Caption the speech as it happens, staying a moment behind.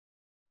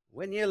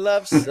When you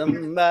love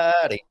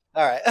somebody.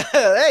 All right.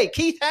 Hey,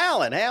 Keith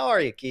Howland. How are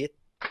you, Keith?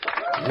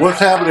 What's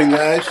happening,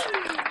 guys?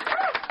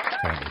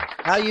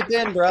 How you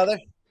been, brother?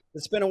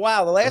 It's been a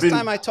while. The I've last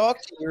time been. I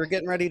talked to you, we were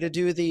getting ready to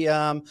do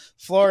the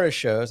Florida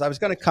shows. I was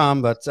going to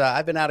come, but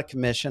I've been out of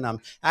commission. I'm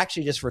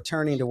actually just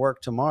returning to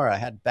work tomorrow. I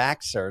had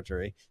back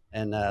surgery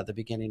in the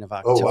beginning of Oh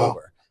wow.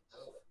 October.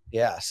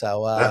 Yeah.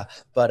 So, Uh,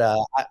 but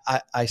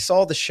I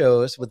saw the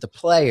shows with the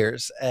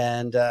players,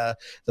 and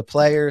the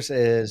players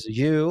is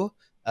you,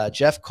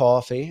 Jeff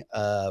Coffey,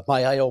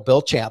 my idol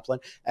Bill Champlin,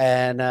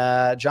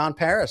 and John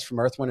Paris from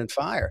Earth, Wind, and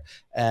Fire.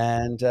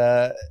 And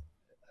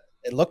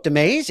it looked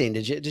amazing.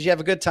 Did you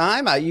have a good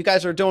time? You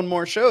guys are doing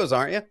more shows,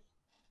 aren't you?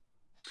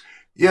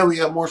 yeah, we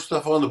got more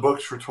stuff on the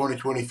books for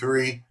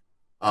 2023.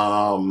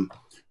 Um,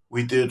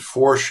 we did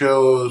four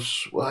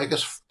shows. Well, I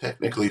guess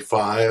technically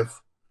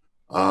five.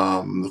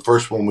 The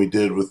first one we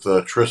did with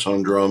Triss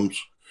on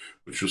drums,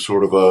 which was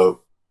sort of a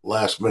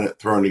last minute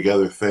thrown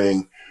together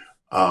thing.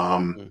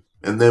 Mm.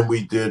 And then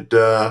we did,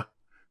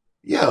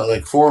 yeah,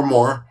 like four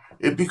more.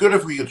 It'd be good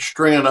if we could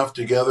string enough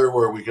together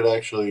where we could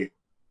actually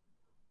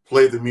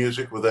play the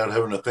music without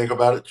having to think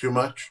about it too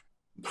much.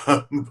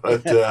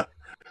 but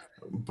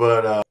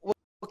but Well,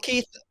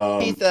 Keith, um,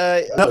 Keith,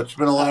 no, it's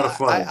been a lot of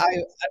uh, I, fun.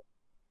 I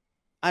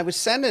I was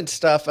sending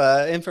stuff,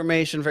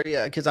 information for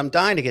you because I'm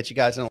dying to get you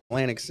guys in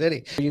Atlantic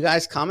City. Are you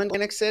guys coming to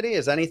Atlantic City?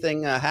 Is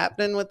anything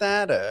happening with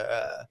that?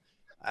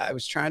 I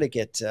was trying to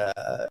get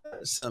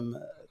some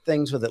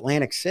things with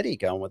Atlantic City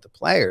going with the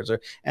players, or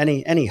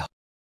any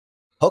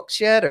hooks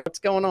yet, or what's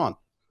going on?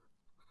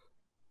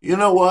 You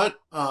know what?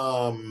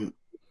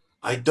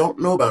 I don't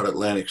know about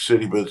Atlantic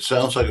City, but it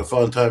sounds like a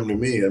fun time to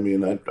me. I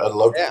mean, I'd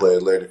love to Yeah, play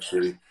Atlantic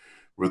City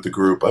with the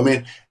group. I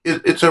mean,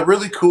 it's a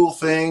really cool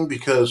thing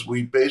because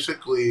we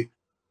basically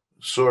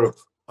sort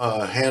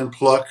of hand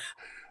pluck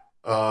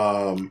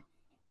um,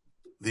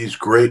 these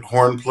great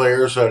horn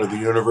players out of the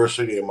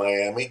University of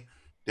Miami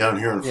down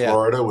here in yeah,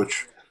 Florida,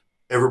 which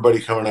everybody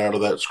coming out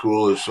of that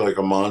school is like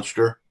a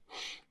monster.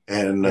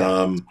 And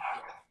yeah, and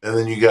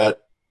then you got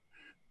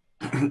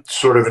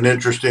sort of an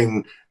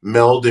interesting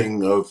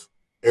melding of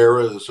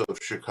eras of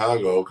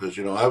Chicago because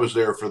I was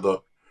there for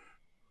the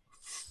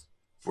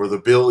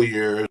Bill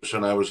years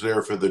and I was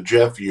there for the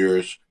Jeff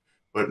years,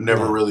 but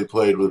never yeah, really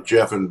played with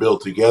Jeff and Bill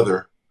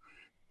together.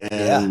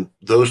 yeah. And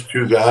those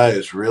two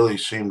guys really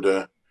seem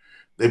to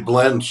they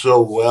blend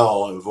so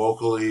well and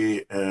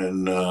vocally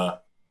and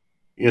and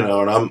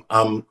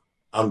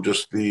I'm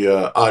just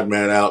the odd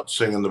man out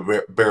singing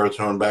the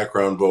baritone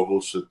background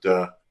vocals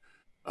that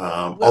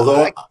Well,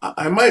 although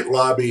I might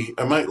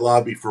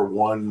lobby for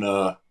one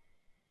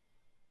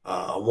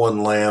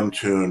Lamb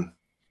tune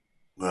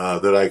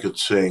that I could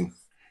sing,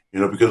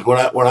 because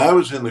when I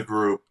was in the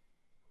group,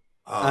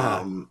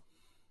 uh-huh. um,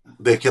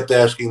 they kept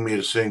asking me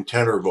to sing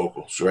tenor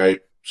vocals, right?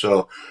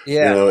 So,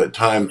 Yeah, at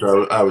times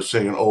I was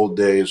singing Old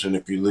Days and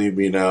If You Leave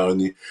Me Now,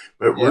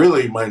 but yeah.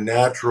 really my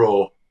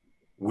natural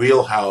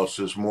wheelhouse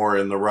is more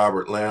in the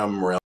Robert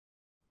Lamb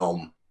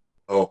realm.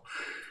 Oh,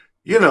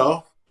 you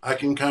know, I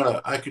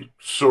could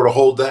sort of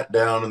hold that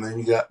down, and then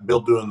you got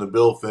Bill doing the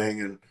Bill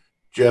thing and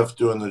Jeff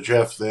doing the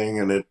Jeff thing,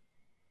 and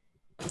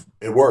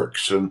it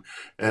works.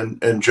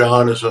 And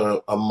John is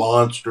a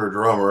monster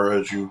drummer,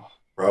 as you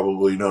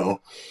probably know.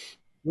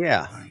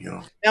 Yeah. Uh, you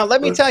know, Now,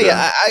 let me but tell you,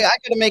 I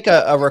got to make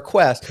a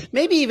request,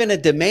 maybe even a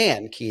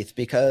demand, Keith,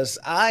 because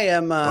I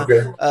am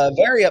okay,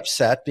 very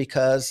upset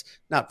because,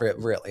 not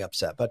really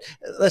upset, but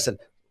listen,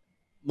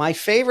 my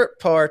favorite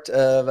part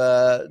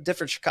of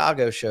different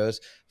Chicago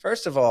shows,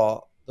 first of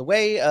all, the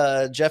way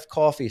Jeff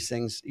Coffey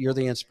sings "You're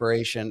the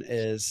Inspiration"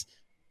 is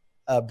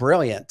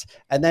brilliant.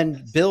 And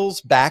then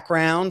Bill's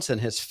backgrounds and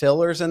his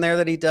fillers in there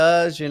that he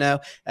does,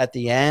 at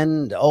the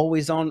end,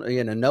 always on,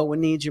 no one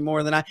needs you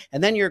more than I.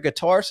 And then your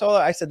guitar solo.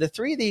 I said, the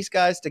three of these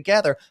guys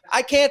together,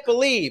 I can't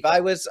believe I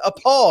was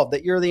appalled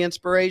that You're the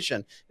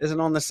Inspiration isn't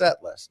on the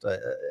set list.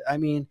 I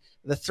mean,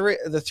 the three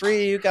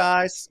of you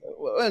guys,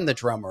 and the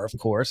drummer, of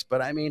course,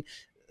 but I mean,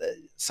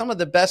 some of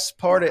the best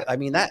part of, I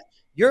mean, that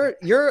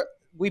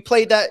we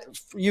played that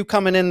for you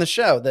coming in the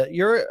show, that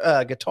your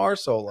guitar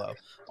solo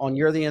on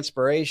 "You're the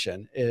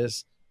Inspiration"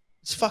 it's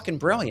fucking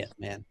brilliant,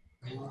 man.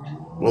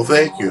 well,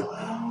 thank you.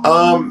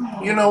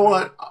 You know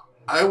what?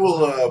 I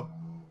will.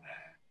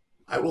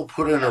 I will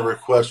put in a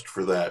request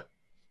for that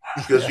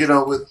because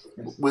Yeah,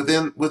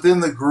 within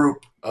the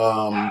group,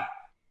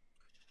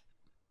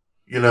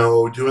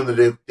 doing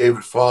the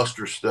David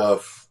Foster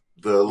stuff,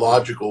 the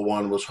logical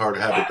one was Hard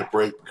Habit to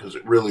Break because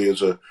it really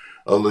is a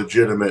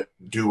legitimate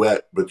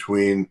duet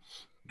between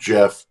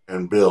Jeff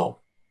and Bill.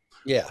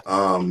 yeah,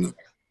 Um,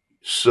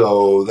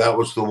 so that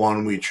was the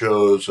one we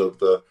chose of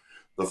the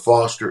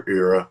Foster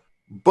era.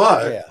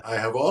 But yeah. I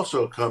have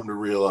also come to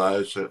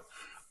realize that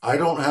I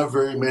don't have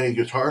very many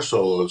guitar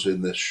solos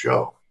in this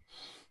show.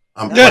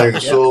 I'm No, playing a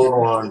yeah,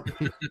 solo on,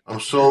 I'm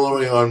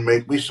soloing on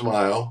Make Me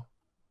Smile.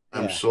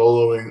 I'm yeah.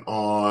 soloing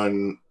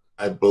on,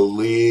 I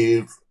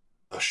believe,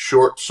 a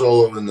short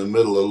solo in the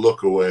middle of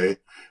Look Away,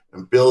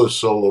 and Bill is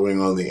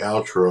soloing on the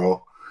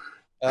outro,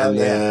 Oh, and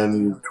yeah.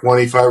 then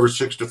 25 or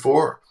 6 to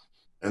 4.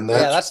 and Yeah,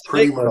 that's that's the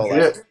pretty big much solo.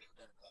 it.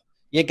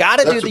 You got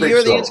to do That's a the big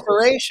You're the solo.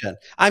 Inspiration.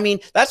 I mean,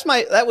 that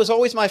was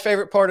always my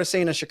favorite part of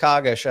seeing a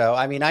Chicago show.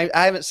 I mean, I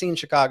haven't seen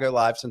Chicago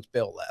live since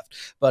Bill left,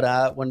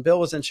 but when Bill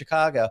was in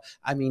Chicago,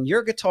 I mean,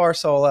 your guitar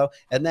solo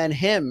and then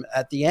him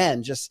at the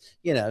end, just,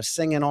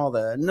 singing all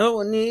the "No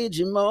one needs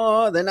you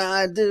more than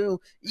I do.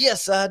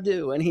 Yes, I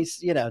do." And he's,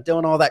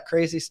 doing all that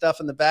crazy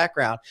stuff in the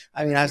background.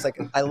 I mean, I was like,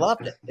 I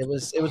loved it. It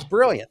was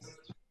brilliant.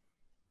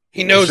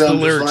 He You knows the sound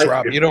just lyrics, like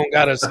Rob. it. You don't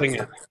got to sing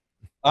it.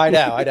 I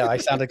know. I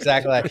sound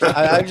exactly like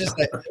I'm just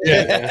like,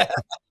 Yeah.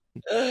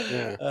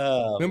 Yeah.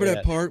 Oh, Remember man.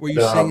 that part where you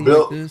singing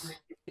Bill, like this?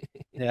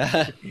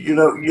 Yeah.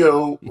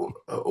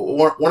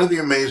 one of the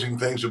amazing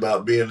things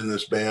about being in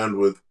this band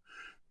with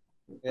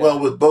Yeah.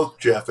 with both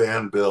Jeff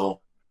and Bill,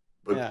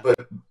 but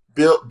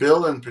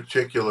Bill in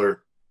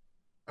particular,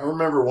 I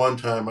remember one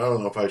time, I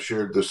don't know if I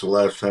shared this the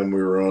last time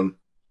we were on,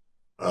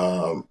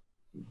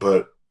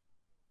 but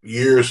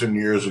years and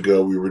years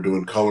ago, we were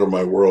doing Color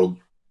My World,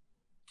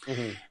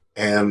 Mhm.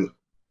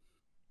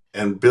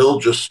 and Bill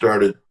just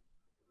started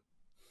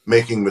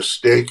making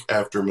mistake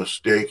after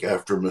mistake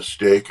after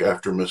mistake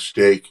after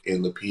mistake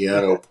in the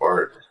piano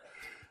part.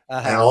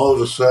 And all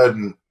of a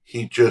sudden,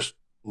 he just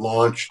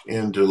launched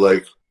into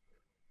like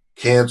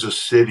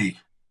Kansas City,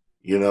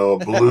 a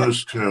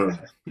blues tune,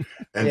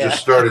 and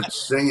just started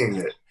singing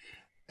it.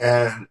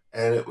 And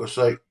it was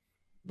like,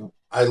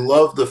 I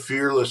love the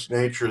fearless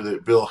nature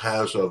that Bill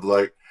has of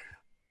like,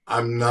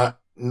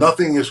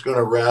 nothing is going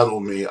to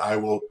rattle me. I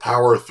will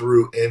power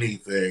through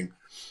anything.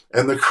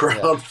 And the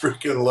crowd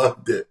freaking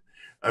loved it.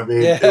 I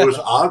mean, it was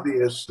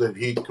obvious that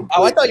he completely...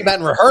 Oh, I thought you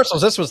meant in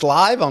rehearsals. This was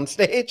live on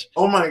stage?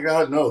 Oh, my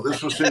God, no.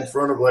 This was in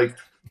front of like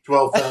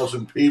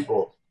 12,000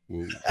 people.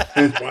 And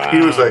Wow. he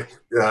was like,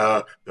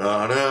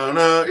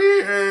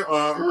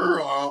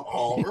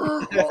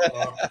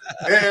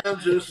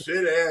 Kansas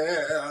City.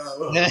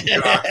 And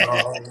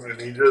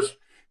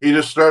he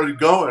just started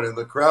going, and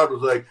the crowd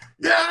was like,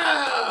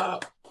 yeah.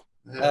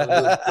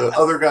 The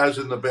other guys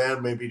in the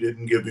band maybe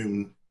didn't give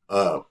him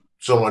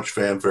so much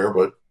fanfare,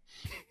 but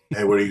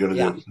hey, what are you going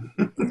to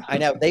do? I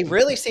know. They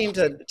really seem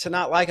to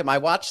not like him. I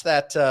watched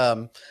that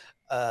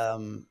what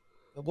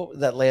was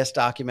that last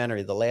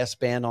documentary, The Last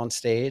Band on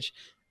Stage,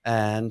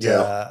 and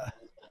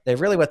they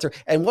really went through.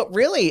 And what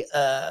really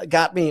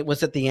got me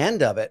was at the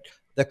end of it,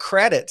 the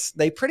credits.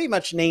 They pretty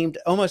much named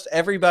almost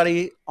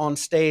everybody on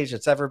stage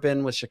that's ever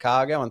been with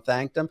Chicago and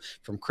thanked them,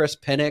 from Chris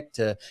Pinnock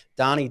to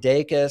Donnie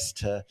Dacus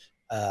to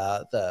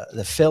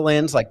the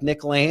fill-ins like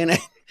Nick Lane.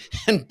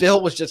 And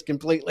Bill was just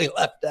completely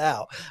left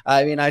out.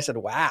 I mean, I said,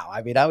 wow.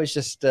 I mean, I was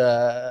just,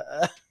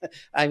 I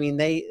mean,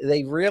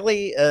 they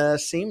really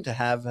seem to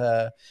have,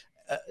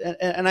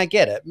 and I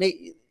get it.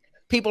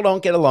 People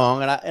don't get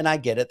along, and I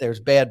get it. There's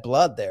bad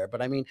blood there.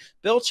 But I mean,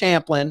 Bill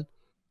Champlin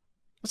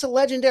was a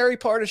legendary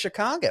part of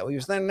Chicago. He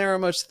was there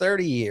almost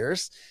 30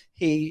 years.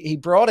 He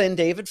brought in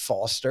David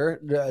Foster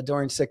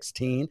during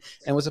 16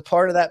 and was a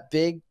part of that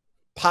big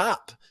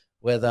pop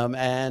with them,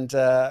 and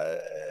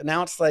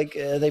now it's like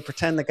they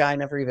pretend the guy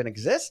never even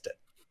existed.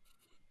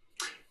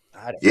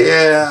 I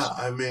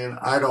mean,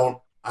 I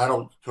don't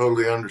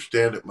totally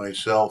understand it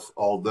myself,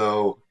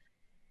 although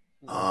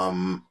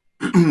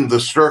the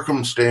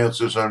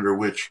circumstances under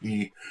which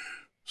he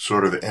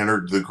sort of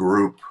entered the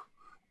group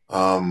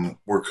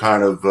were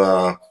kind of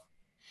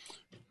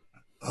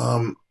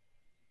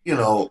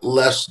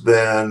less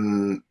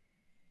than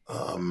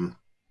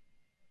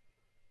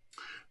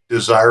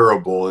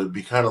desirable. It'd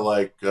be kind of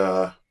like,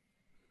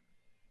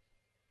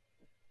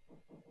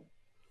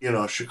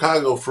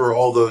 Chicago for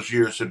all those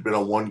years had been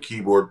a one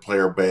keyboard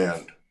player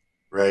band,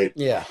 right?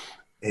 Yeah.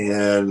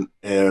 And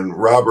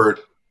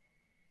Robert,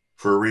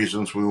 for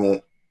reasons we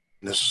won't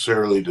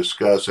necessarily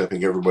discuss, I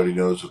think everybody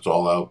knows it's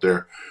all out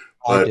there,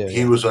 but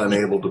he was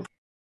unable to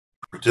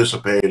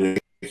participate in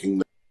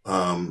making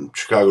the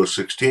Chicago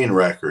 16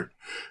 record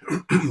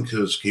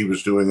because he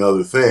was doing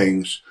other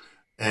things.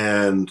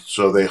 And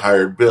so they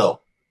hired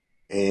Bill.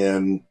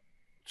 And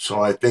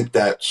so I think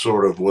that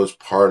sort of was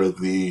part of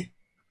the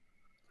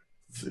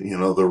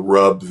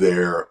rub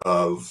there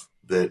of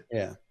that,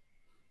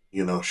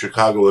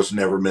 Chicago was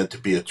never meant to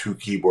be a two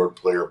keyboard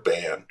player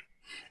band,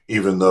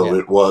 even though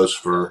it was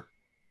for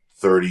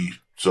 30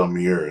 some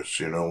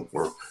years,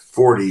 or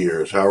 40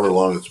 years, however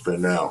long it's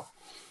been now.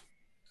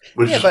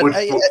 Which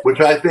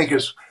I think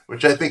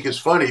is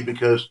funny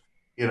because,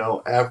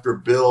 after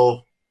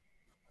Bill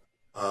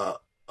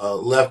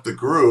left the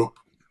group,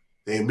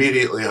 they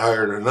immediately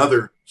hired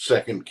another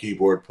second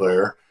keyboard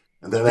player.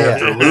 And then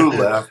after Lou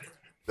left,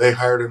 they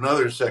hired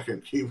another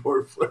second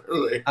keyboard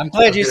player. I'm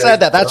glad you said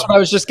that. That's what I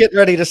was just getting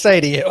ready to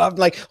say to you. I'm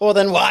like, well,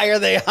 then why are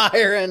they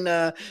hiring?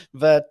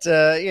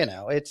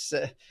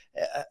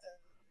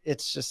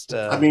 It's just,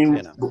 I mean,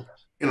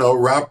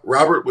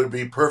 Robert would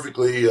be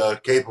perfectly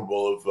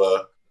capable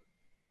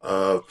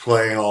of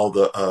playing all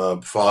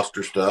the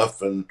Foster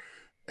stuff, and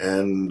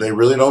they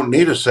really don't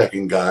need a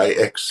second guy,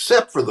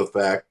 except for the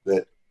fact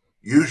that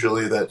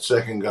usually that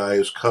second guy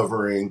is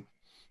covering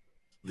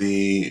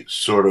the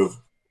sort of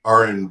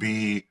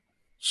R&B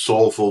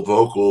soulful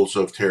vocals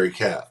of Terry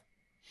Kath.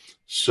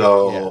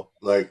 So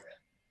like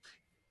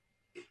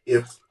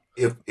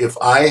if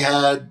I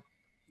had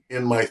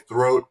in my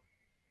throat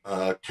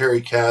Terry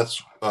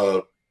Kath's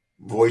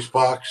voice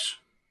box,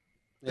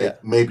 Yeah. it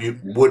maybe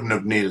wouldn't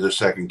have needed a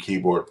second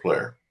keyboard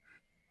player,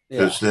 Yeah.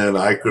 because then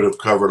I could have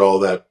covered all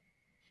that.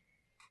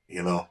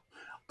 You know,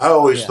 I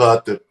always Yeah.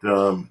 thought that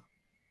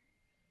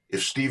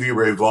if Stevie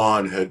Ray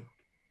Vaughan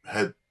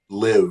had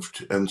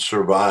lived and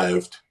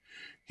survived,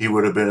 he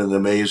would have been an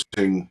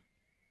amazing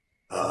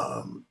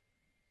um,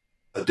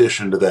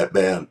 addition to that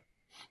band.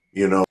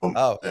 You know,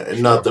 Oh, for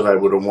and not sure. that I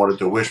would have wanted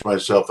to wish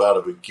myself out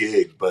of a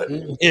gig, but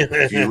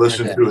if you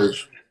listen Yeah.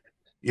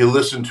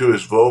 to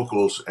his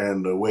vocals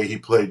and the way he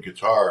played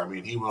guitar, I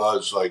mean, he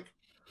was like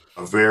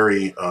a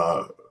very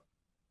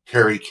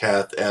Terry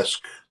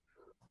Kath-esque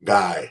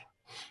guy,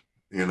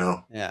 you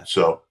know. Yeah.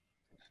 So,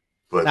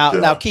 but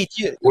Now, Keith,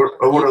 I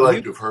would have liked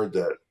you to have heard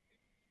that.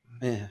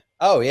 yeah.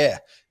 Oh yeah.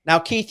 Now,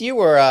 Keith, you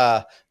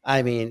were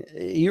I mean,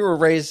 you were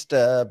raised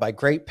by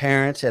great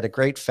parents, had a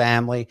great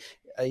family.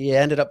 You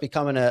ended up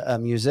becoming a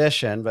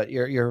musician, but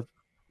your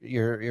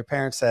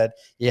parents said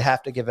you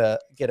have to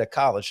get a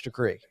college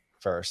degree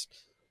first.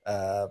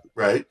 Uh,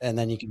 Right? and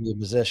then you can be a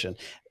musician.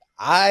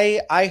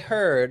 I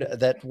heard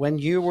that when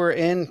you were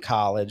in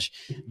college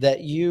that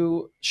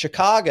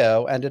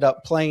Chicago ended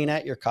up playing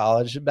at your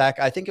college back.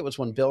 I think it was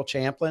when Bill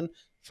Champlin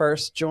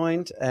first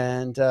joined,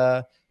 and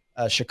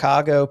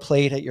Chicago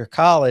played at your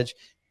college.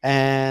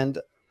 And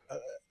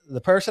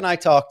the person I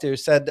talked to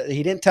said that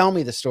he didn't tell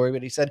me the story,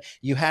 but he said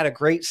you had a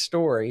great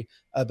story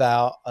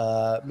about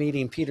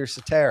meeting Peter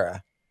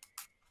Cetera,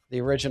 the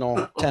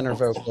original tenor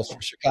vocalist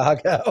for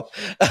Chicago,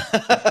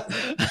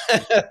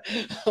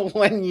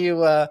 when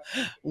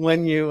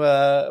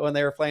when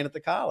they were playing at the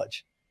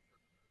college.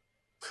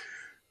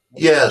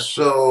 Yeah.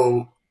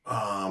 So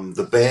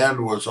the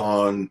band was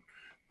on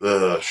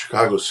the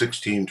Chicago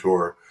 16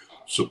 tour,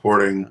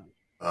 supporting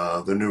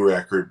the new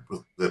record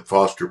that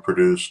Foster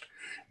produced,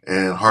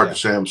 and Hard to Yeah,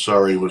 Say I'm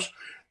Sorry was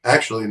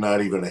actually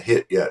not even a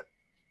hit yet.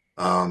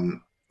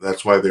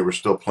 That's why they were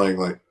still playing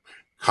like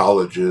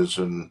colleges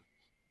and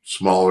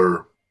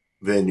smaller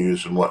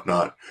venues and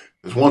whatnot.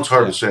 Because once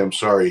Hard to yeah, Say I'm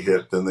Sorry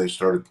hit, then they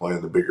started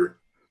playing the bigger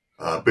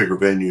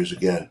venues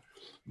again.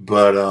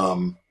 But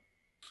God,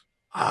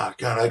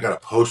 I got a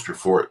poster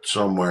for it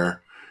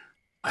somewhere.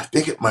 I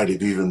think it might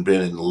have even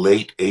been in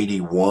late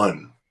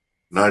 '81,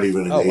 not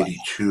even in oh wow,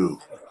 '82.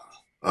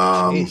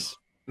 Um, jeez,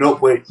 no,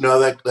 wait, no,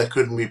 that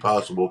couldn't be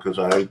possible because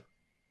I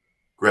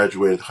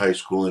graduated high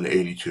school in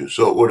 '82,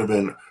 so it would have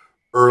been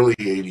early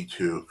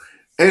 '82.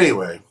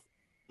 Anyway,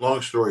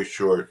 long story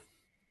short,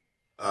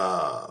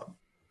 uh,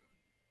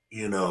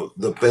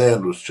 the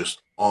band was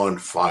just on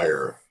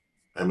fire.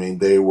 I mean,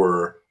 they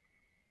were,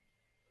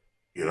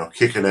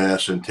 kicking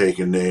ass and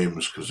taking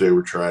names because they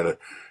were trying to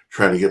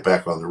get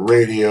back on the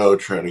radio,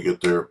 trying to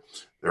get their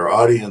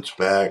audience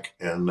back,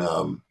 and me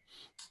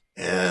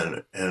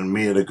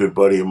and a good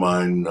buddy of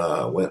mine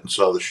went and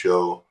saw the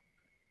show,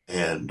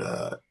 and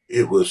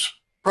it was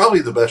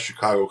probably the best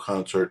Chicago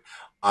concert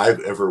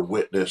I've ever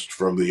witnessed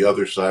from the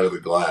other side of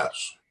the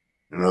glass.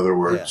 In other yeah,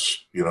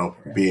 words,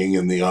 being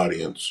in the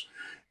audience,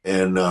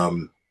 and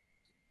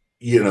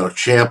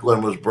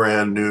Champlin was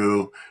brand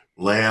new.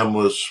 Lamb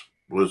was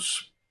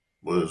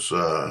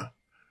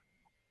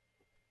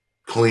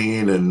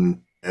clean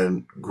and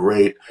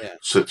great. yeah,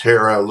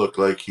 Cetera looked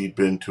like he'd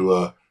been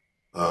to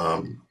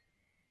um,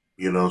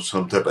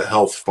 some type of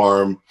health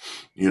farm.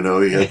 He had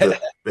yeah, the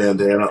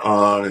bandana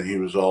on and he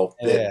was all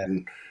fit yeah,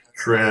 and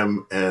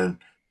trim, and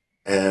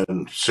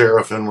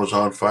Seraphin was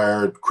on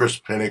fire. Chris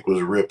Pinnick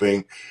was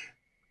ripping.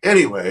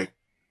 Anyway,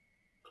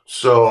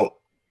 so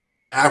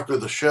after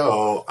the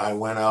show, I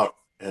went out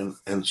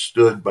and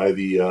stood by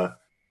the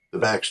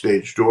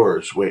backstage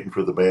doors waiting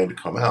for the band to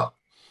come out.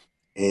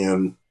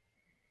 And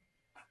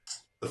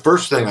the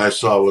first thing I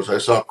saw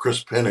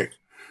Chris Pinnick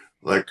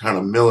like kind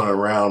of milling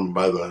around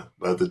by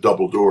the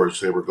double doors.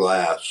 They were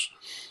glass.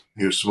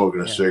 He was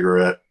smoking a yeah,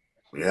 cigarette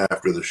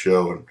after the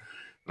show, and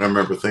I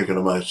remember thinking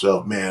to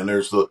myself, "Man,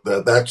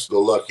 that's the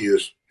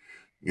luckiest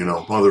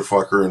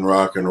motherfucker in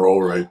rock and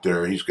roll right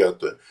there. He's got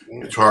the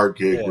guitar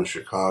gig yeah, with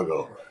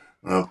Chicago."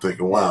 And I'm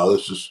thinking, yeah, "Wow,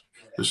 this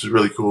is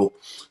really cool."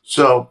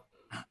 So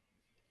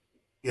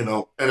and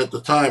at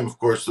the time, of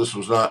course, this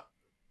was not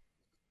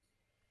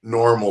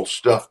normal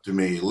stuff to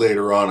me.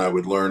 Later on, I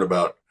would learn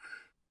about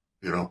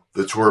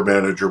the tour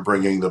manager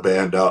bringing the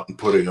band out and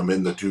putting them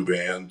in the two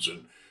vans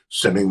and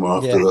sending them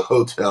off yeah, to the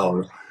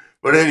hotel.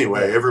 But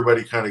anyway, yeah,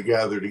 everybody kind of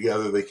gathered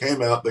together. They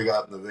came out, they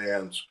got in the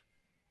vans,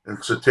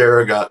 and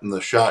Cetera got in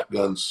the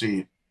shotgun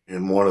seat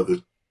in one of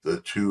the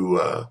two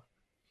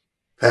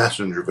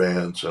passenger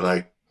vans. And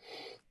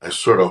I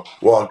sort of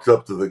walked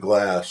up to the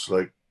glass,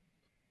 like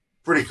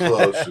pretty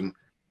close, and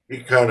he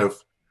kind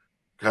of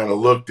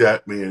looked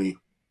at me, and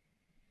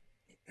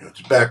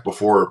it's back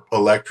before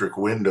electric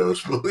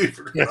windows, believe it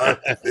or not.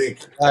 I think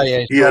oh yeah,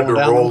 he's he had to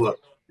rolling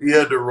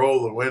down them.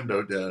 roll the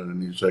window down,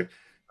 and he's like,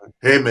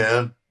 "Hey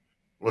man,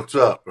 what's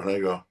up?" And I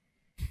go,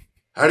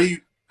 "How do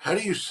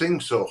you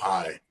sing so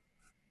high?"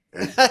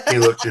 And he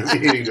looked at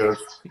me and he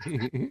looked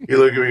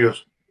at me and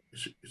goes,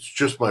 it's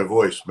just my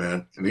voice,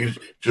 man. And he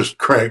just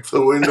cranked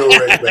the window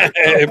right back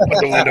up. Put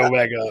the window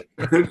back up.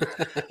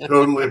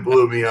 Totally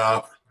blew me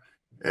off.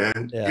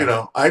 And, Yeah. you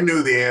know, I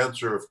knew the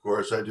answer, of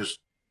course. I just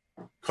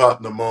caught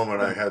in the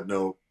moment. I had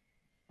no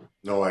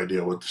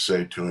idea what to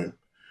say to him.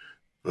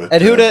 But,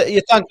 And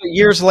you thought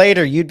years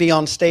later you'd be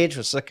on stage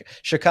with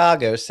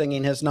Chicago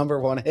singing his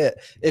 #1 hit,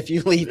 "If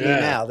You Leave Me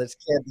Now"? This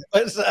kid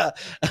was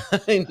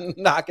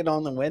knocking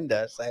on the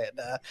window saying,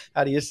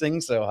 "How do you sing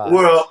so high?"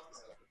 Well,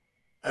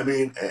 I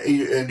mean,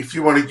 and if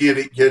you want to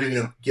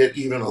get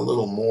even a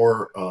little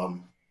more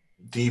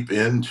deep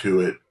into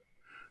it,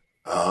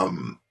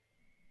 and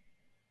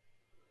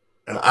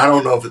I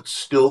don't know if it's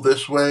still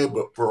this way,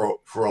 but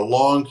for a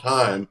long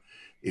time,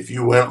 if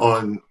you went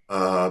on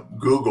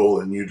Google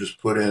and you just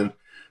put in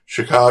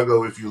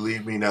Chicago, "If You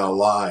Leave Me Now"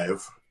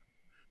 live,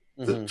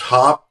 the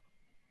top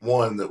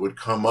one that would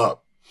come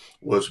up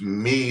was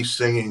me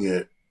singing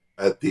it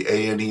at the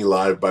A&E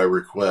Live by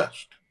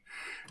Request.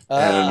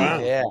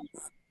 Yeah.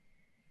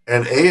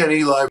 And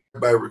A&E Live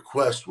by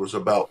Request was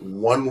about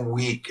 1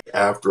 week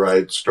after I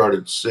had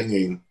started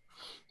singing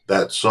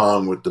that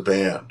song with the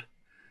band.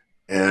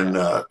 And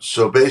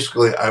so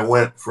basically I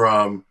went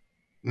from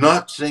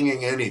not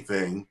singing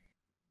anything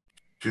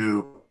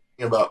to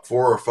about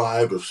 4 or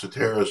 5 of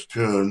Cetera's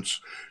tunes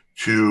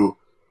to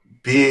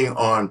being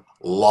on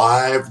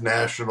live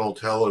national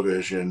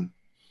television,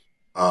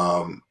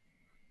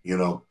 you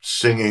know,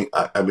 singing.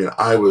 I mean,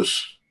 I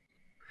was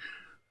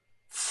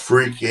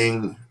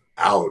freaking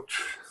out,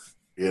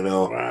 you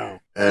know. Wow.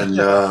 And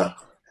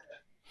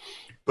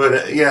but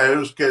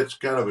it's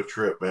kind of a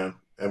trip, man.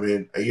 I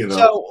mean, you know.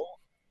 So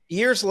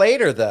years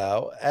later,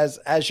 though,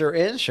 as you're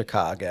in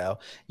Chicago,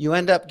 you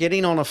end up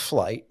getting on a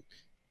flight,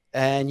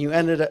 and you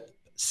ended up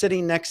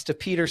sitting next to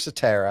Peter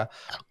Cetera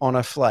on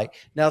a flight.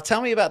 Now, tell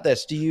me about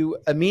this. Do you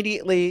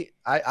immediately?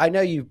 I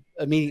know you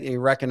immediately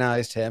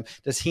recognized him.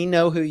 Does he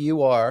know who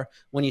you are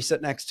when you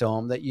sit next to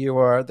him? That you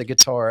are the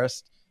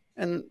guitarist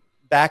and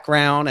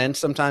background and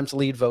sometimes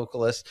lead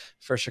vocalist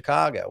for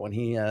Chicago when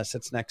he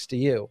sits next to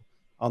you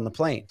on the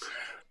plane?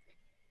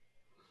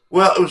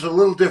 Well, it was a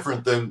little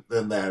different than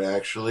that,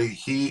 actually.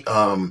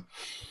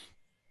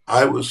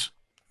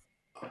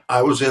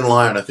 I was in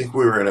line. I think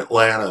we were in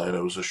Atlanta, and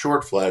it was a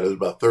short flight. It was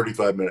about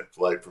 35-minute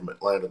flight from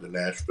Atlanta to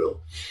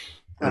Nashville.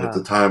 And at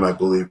the time, I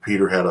believe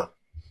Peter had a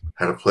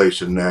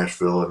place in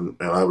Nashville, and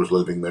I was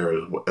living there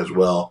as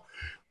well.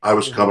 I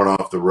was coming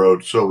off the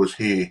road, so was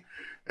he.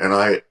 And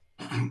I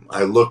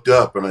looked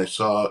up and I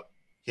saw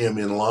him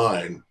in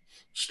line,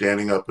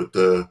 standing up at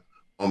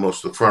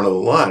almost the front of the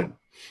line.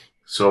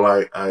 So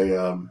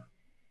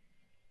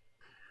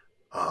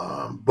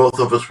both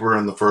of us were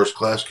in the first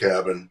class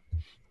cabin.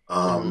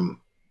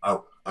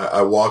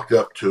 I walked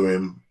up to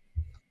him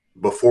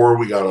before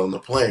we got on the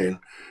plane,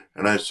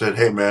 and I said,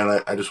 "Hey,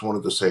 man, I just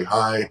wanted to say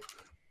hi.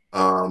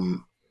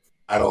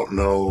 I don't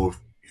know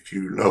if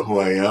you know who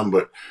I am,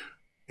 but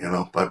you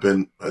know, I've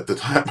been at the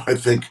time. I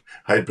think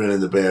I'd been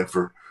in the band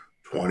for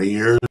 20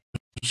 years,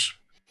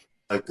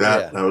 like that.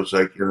 Yeah. And I was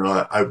like, you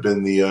know, I've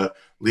been the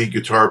lead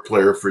guitar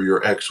player for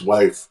your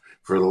ex-wife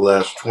for the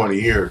last 20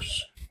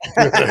 years."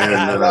 And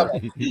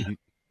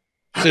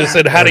should have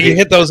said, "How do you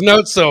hit those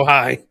notes so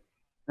high?"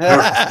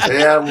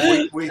 Yeah,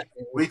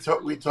 we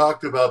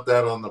talked about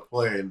that on the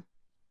plane.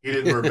 He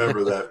didn't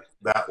remember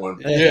that one.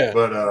 Yeah.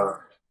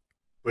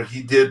 But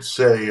he did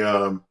say,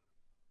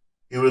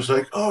 he was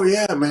like, "Oh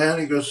yeah, man."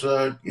 He goes,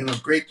 "You know,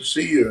 great to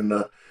see you."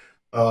 And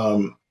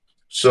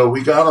so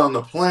we got on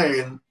the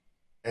plane,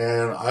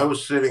 and I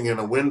was sitting in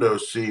a window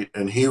seat,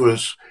 and he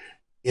was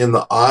in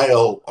the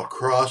aisle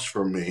across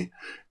from me,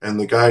 and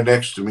the guy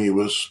next to me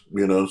was,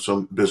 you know,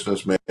 some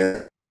businessman,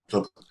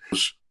 something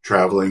was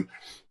traveling.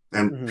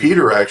 And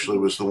Peter actually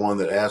was the one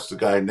that asked the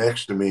guy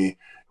next to me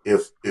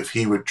if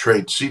he would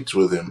trade seats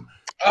with him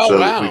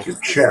that we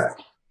could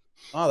chat.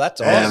 Oh,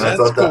 that's awesome. And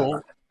That's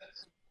cool.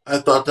 I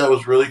thought that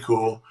was really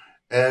cool.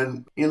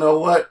 And you know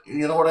what?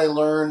 I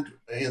learned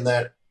in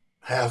that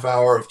half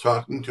hour of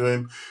talking to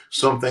him?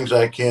 Some things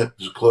I can't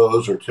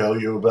disclose or tell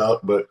you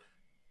about, but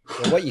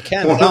what you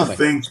can one tell of the me.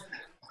 things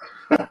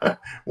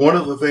one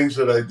of the things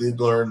that I did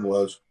learn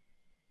was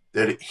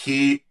that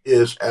he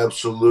is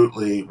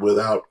absolutely,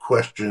 without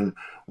question,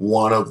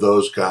 one of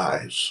those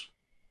guys.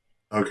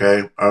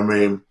 Okay. I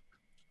mean,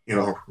 you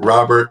know,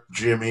 Robert,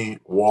 Jimmy,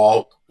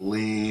 Walt,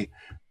 Lee,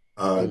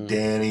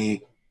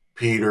 Danny,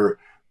 Peter,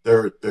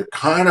 they're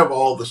kind of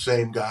all the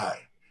same guy.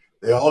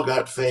 They all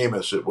got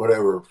famous at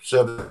whatever,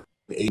 7,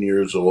 8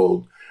 years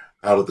old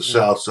out of the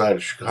south side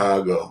of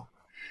Chicago.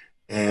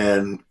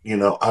 And, you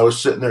know, I was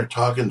sitting there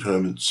talking to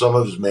him, and some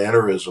of his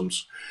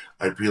mannerisms,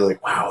 I'd be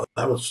like, wow,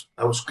 that was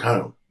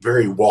kind of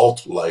very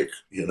Walt-like,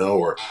 you know,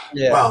 or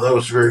wow, that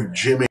was very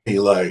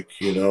Jimmy-like,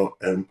 you know,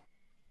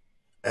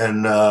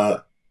 and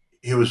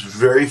he was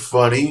very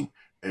funny,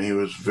 and he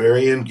was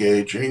very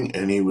engaging,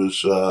 and he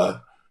was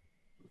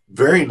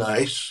very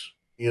nice.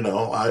 You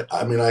know,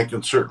 I mean, I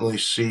can certainly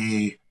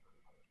see,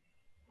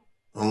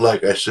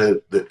 like I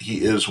said, that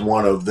he is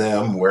one of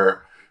them,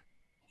 where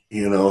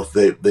you know,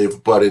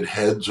 they've butted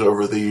heads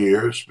over the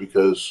years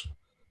because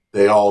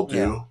they all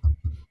Yeah. do.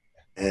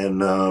 And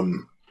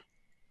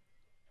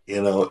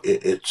you know,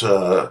 it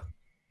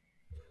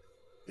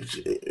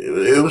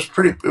was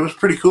pretty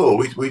cool.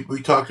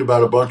 We talked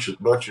about a bunch of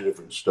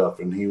different stuff,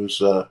 and he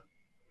was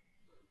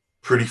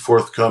pretty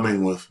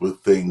forthcoming with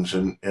things.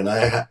 And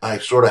I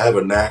sort of have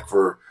a knack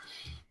for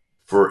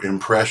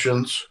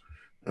impressions.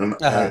 And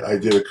Uh-huh. I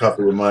did a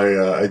couple of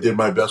my I did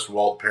my best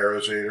Walt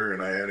Parasator,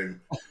 and I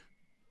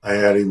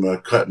had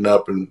him cutting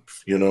up and,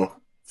 you know,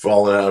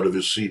 falling out of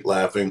his seat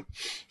laughing.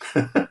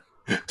 Let's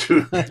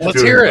Doing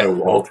hear my it.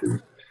 Walt.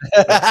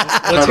 Let's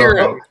I hear don't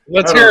it. know.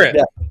 Let's I hear don't it.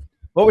 Yeah.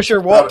 What was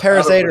your Walt out of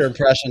Parasater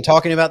impression?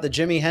 Talking about the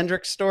Jimi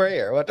Hendrix story,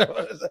 or what?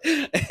 What is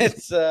it?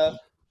 It's no,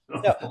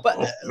 but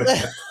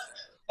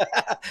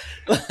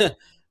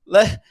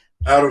let,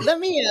 out of let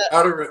me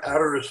out of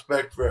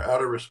respect for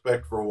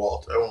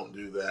Walt, I won't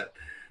do that.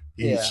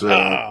 yeah, He's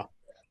Ah,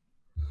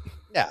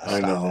 yeah, I stop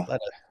it. know.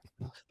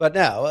 But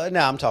no,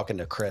 now I'm talking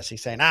to Chris.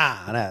 He's saying,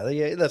 no,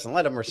 listen,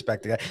 let him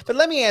respect the guy. But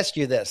let me ask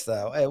you this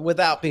though,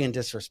 without being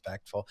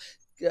disrespectful.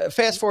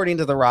 Fast forwarding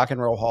to the Rock and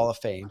Roll Hall of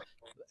Fame,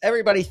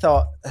 everybody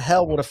thought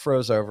hell would have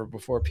froze over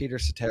before Peter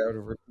Cetera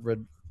to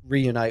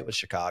reunite with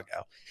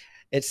Chicago.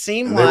 It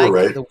seemed And they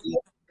were like right.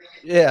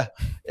 yeah,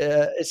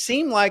 it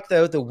seemed like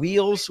though the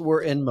wheels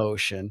were in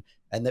motion,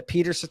 and that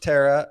Peter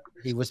Cetera,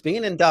 he was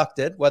being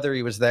inducted, whether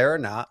he was there or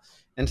not,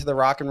 into the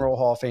Rock and Roll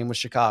Hall of Fame with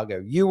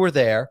Chicago. You were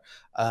there,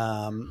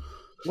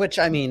 which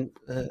I mean,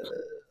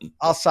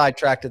 I'll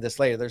sidetrack to this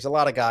later. There's a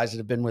lot of guys that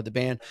have been with the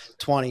band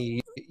 20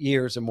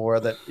 years or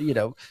more that, you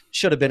know,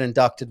 should have been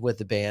inducted with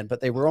the band,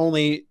 but they were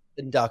only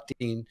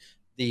inducting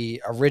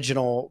the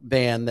original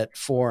band that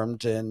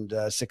formed in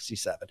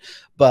 67.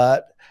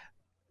 But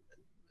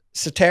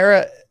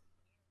Cetera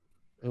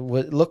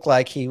looked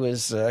like he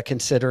was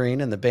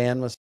considering, and the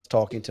band was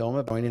talking to him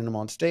about joining him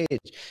on stage.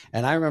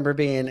 And I remember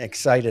being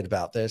excited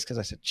about this because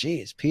I said,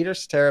 geez, Peter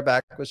Cetera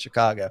back with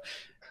Chicago.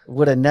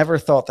 Would have never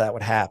thought that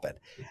would happen.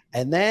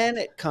 And then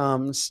it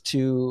comes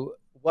to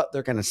what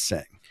they're going to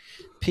sing.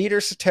 Peter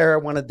Cetera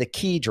wanted the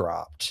key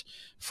dropped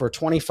for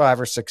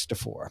 25 or 6 to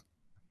 4.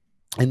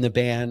 And the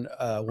band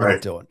wouldn't Right.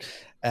 do it.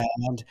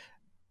 And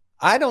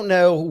I don't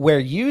know where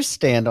you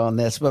stand on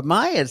this, but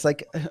it's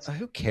like,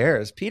 who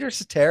cares? Peter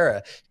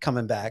Cetera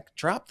coming back,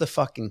 drop the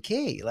fucking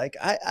key. Like,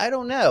 I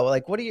don't know.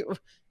 Like, what do you,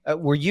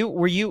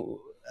 were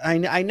you,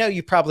 I know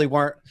you probably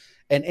weren't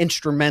an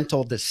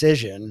instrumental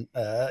decision,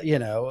 you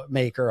know,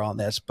 maker on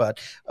this, but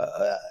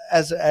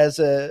as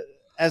the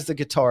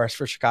guitarist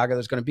for Chicago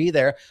that's going to be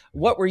there,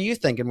 what were you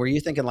thinking? Were you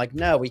thinking like,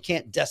 no, we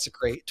can't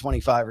desecrate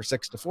 25 or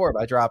 6 to 4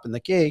 by dropping the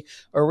key?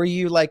 Or were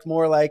you like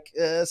more like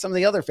some of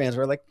the other fans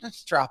were like,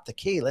 let's drop the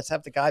key. Let's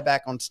have the guy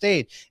back on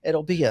stage.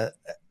 It'll be a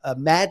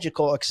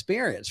magical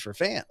experience for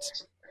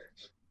fans.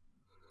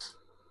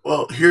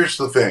 Well, here's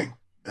the thing,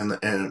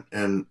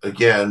 and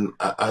again,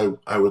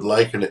 I would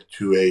liken it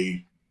to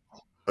a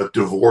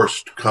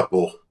divorced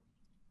couple.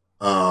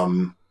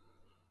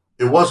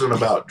 It wasn't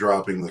about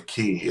dropping the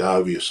key,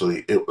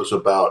 obviously. It was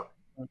about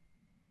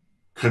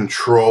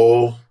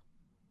control.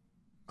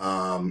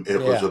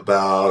 It was Yeah.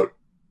 about,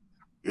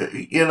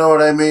 you know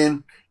what I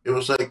mean? It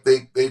was like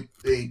they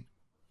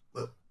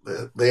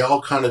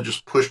all kind of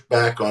just pushed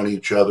back on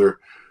each other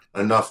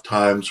enough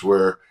times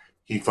where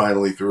he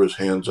finally threw his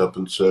hands up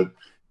and said,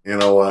 "You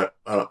know what?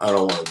 I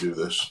don't want to do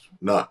this.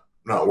 Not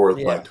worth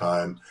my Yeah.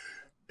 time."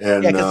 Yeah,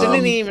 And because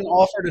didn't he even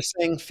offer to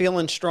sing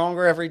 "Feeling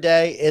Stronger" every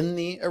day in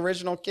the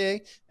original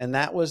key, and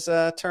that was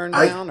turned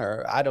I down,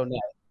 or I don't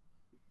know.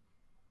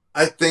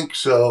 I think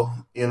so.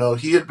 You know,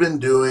 he had been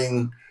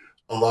doing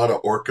a lot of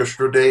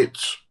orchestra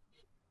dates,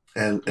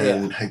 Yeah,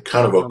 and had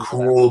kind I of a remember that.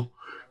 cool,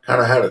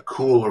 kind of had a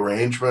cool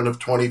arrangement of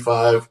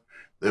 25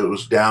 that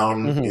was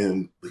down Hmm.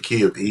 in the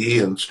key of E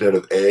instead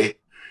of A,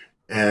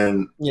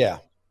 and Yeah,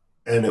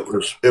 it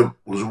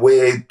was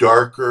way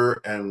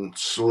darker and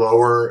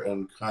slower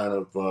and kind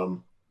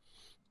of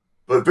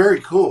but very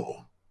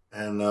cool.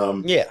 And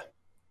yeah,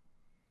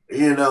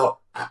 you know,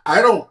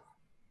 I don't,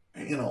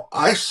 you know,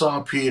 I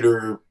saw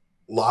Peter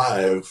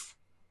live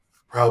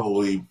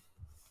probably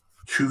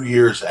 2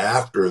 years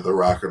after the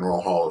Rock and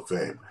Roll Hall of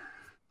Fame,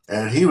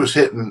 and he was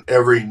hitting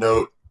every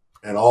note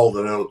and all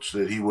the notes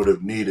that he would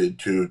have needed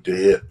to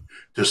hit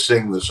to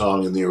sing the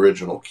song in the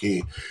original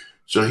key.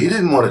 So he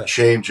didn't want to yeah.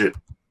 change it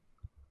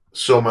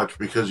so much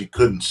because he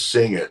couldn't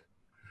sing it.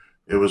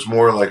 It was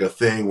more like a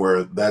thing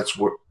where that's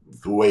what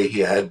the way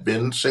he had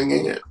been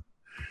singing it,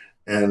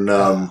 and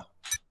Uh,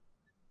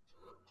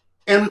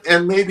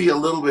 and maybe a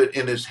little bit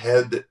in his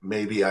head that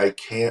maybe I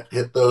can't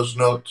hit those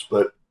notes,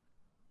 but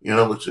you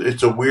know,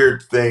 it's a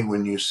weird thing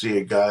when you see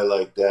a guy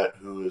like that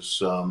who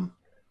is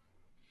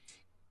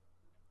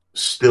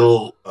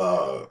still.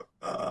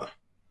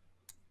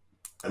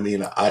 I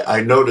mean,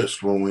 I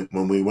noticed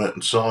when we went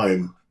and saw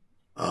him.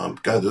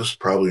 God, this is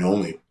probably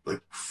only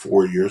like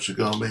 4 years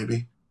ago,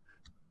 maybe.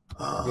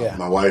 yeah,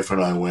 My wife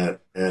and I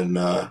went,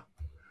 and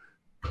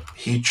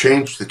he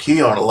changed the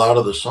key on a lot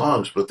of the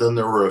songs, but then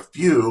there were a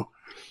few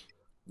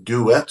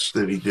duets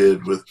that he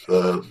did with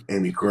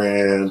Amy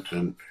Grant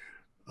and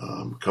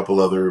a couple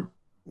other,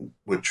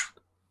 which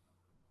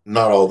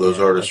not all those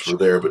artists were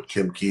there, but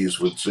Kim Keys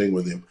would sing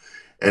with him,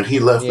 and he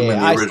left them in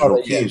the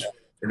original keys,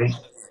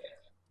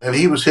 and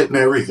he was hitting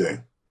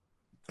everything,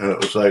 and it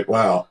was like,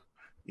 wow,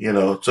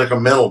 it's like a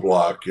mental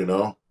block, I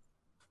don't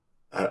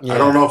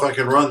know if I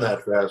can run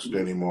that fast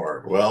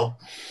anymore. Well,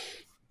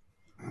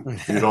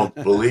 if you don't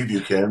believe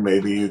you can,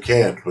 maybe you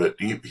can't, but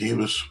he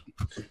was,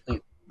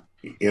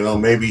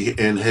 maybe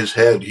in his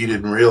head he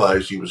didn't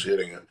realize he was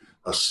hitting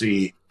a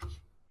C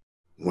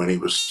when he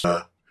was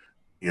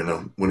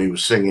when he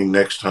was singing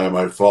Next Time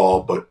I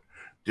Fall, but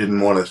didn't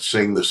want to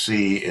sing the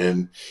C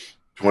in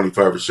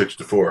 25 or 6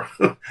 to 4,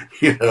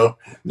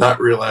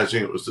 not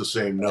realizing it was the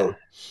same note.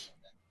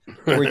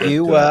 Were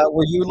you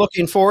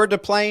looking forward to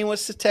playing with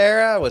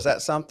Cetera? Was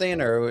that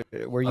something, or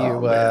were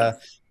you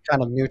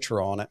kind of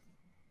neutral on it?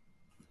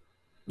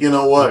 You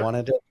know what? You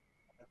wanted it?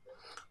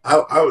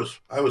 I was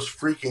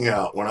freaking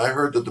out when I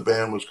heard that the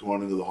band was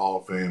going into the Hall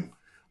of Fame.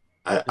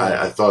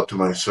 I thought to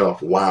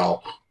myself,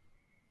 wow,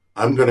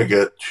 I'm going to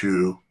get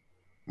to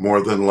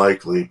more than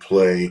likely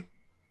play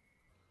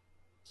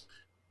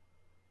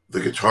the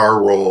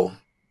guitar role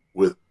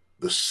with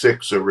the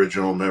 6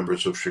 original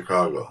members of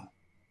Chicago.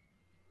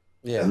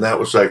 Yeah. And that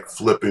was like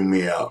flipping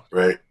me out,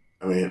 right?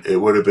 I mean, it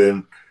would have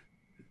been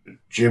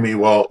Jimmy,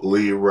 Walt,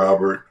 Lee,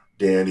 Robert,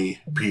 Danny,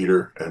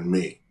 Peter, and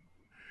me.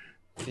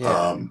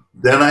 Yeah.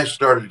 Then I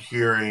started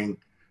hearing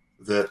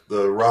that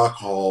the Rock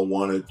Hall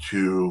wanted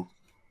to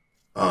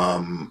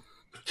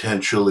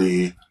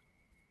potentially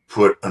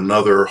put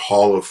another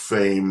Hall of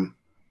Fame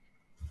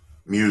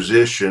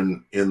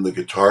musician in the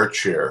guitar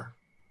chair,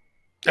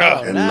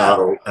 and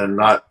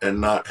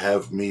not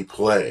have me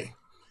play.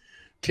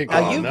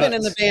 Now you've been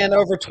in the band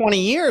over 20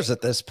 years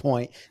at this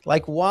point.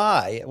 Like,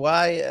 why?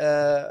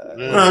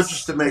 Well,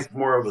 just to make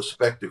more of a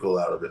spectacle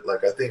out of it.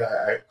 Like, I think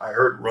I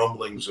heard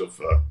rumblings of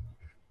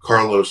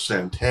Carlos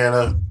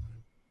Santana,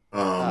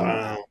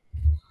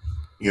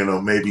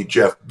 maybe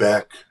Jeff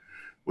Beck,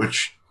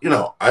 which,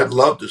 I'd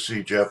love to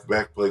see Jeff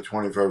Beck play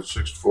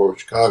 25-64 with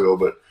Chicago,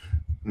 but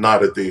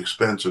not at the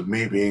expense of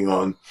me being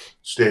on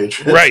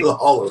stage at the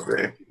Hall of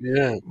Fame.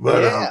 Yeah.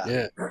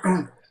 But,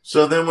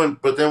 so then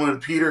when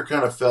Peter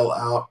kind of fell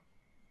out,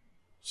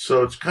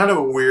 so it's kind of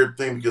a weird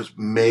thing because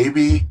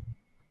maybe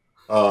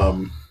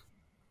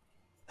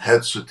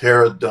had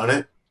Cetera done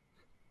it,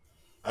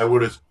 I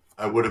would have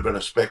been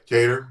a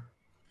spectator.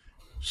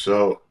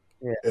 So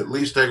at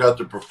least I got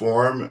to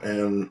perform,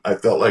 and I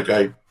felt like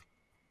I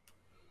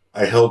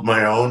held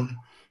my own,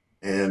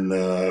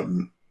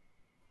 and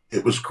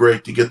it was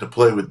great to get to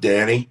play with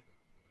Danny.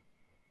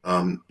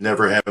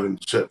 Never having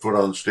set foot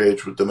on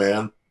stage with the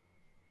man.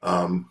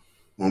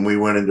 When we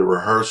went into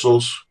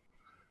rehearsals,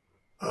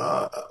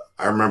 I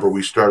remember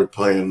we started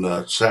playing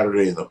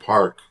Saturday in the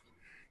Park,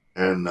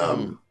 and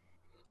at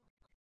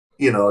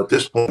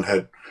this point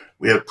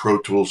we had Pro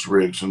Tools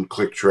rigs and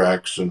click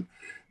tracks and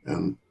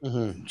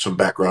some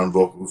background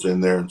vocals in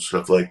there and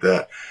stuff like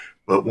that.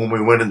 But when we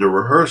went into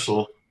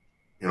rehearsal,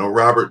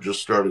 Robert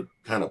just started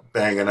kind of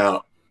banging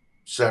out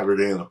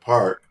Saturday in the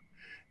Park,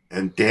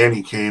 and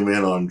Danny came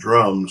in on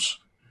drums,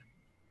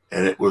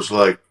 and it was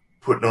like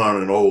putting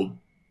on an old,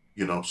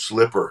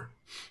 slipper.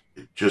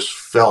 It just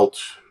felt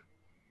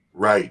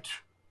right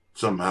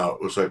somehow.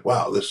 It was like,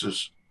 wow, this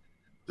is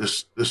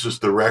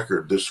the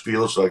record. This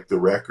feels like the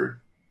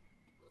record.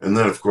 And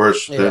then, of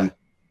course, then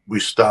we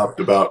stopped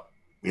about,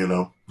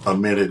 a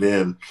minute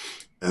in,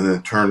 and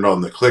then turned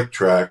on the click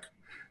track,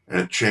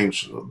 and it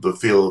changed the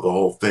feel of the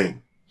whole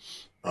thing,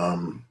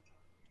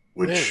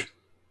 which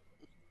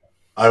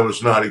I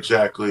was not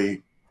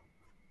exactly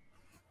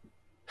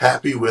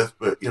happy with,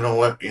 but you know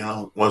what? It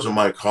wasn't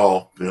my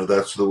call.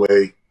 That's the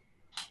way,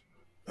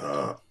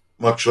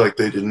 much like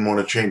they didn't want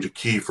to change a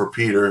key for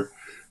Peter,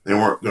 they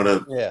weren't going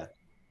to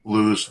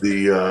lose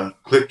the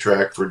click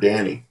track for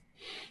Danny.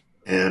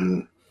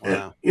 And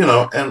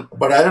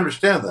but I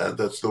understand that.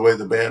 That's the way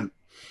the band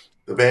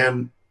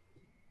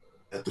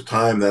at the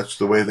time, that's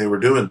the way they were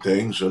doing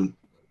things. And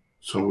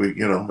so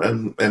we,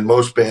 and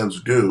most bands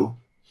do.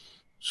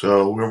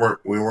 So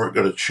we weren't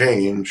going to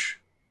change,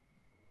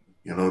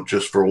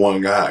 just for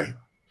one guy.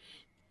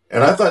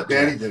 And I thought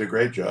Danny did a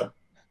great job.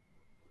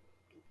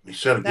 He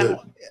said it good,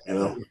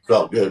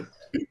 felt good.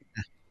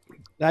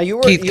 Now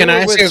Keith, can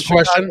I ask you a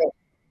question?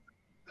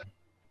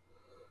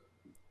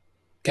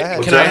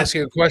 Can I ask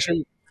you a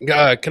question?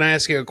 Can I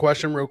ask you a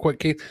question real quick,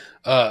 Keith?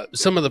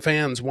 Some of the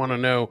fans want to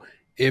know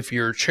if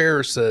your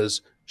chair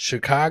says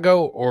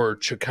Chicago or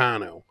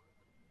Chicano.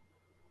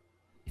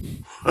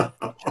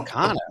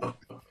 Chicano.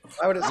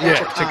 Why would it say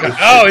Chicano?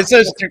 Oh, it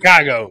says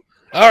Chicago.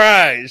 All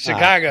right,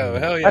 Chicago.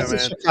 Hell yeah, that's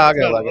man.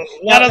 Chicago. A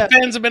lot of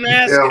fans have been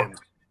asking.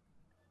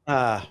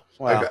 Wow.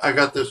 I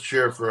got this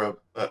chair for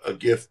a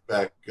gift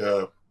back,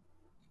 I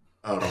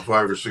don't know,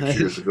 5 or 6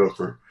 years ago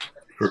for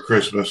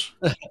Christmas.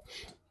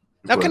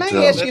 Now, can I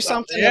ask you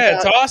something? Yeah,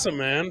 it's awesome,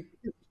 man.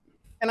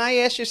 Can I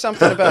ask you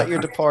something about your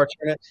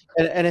departure?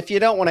 And if you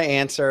don't want to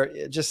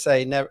answer, just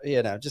say never.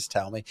 Just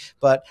tell me.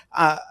 But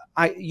I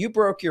you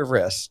broke your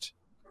wrist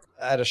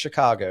at a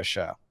Chicago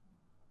show,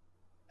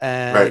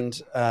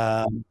 Right.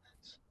 and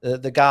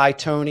the guy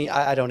Tony,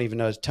 I don't even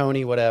know,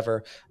 Tony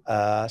whatever,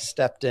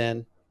 stepped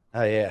in.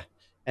 Oh yeah,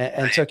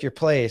 and took your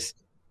place.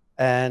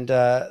 And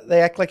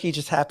they act like he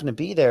just happened to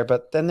be there.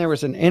 But then there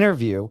was an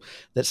interview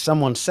that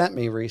someone sent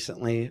me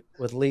recently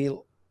with Lee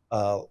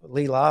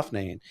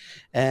Loughnane,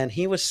 and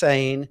he was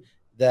saying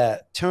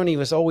that Tony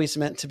was always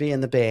meant to be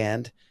in the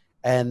band,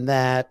 and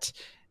that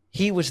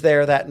he was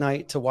there that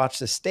night to watch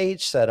the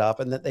stage set up,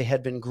 and that they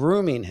had been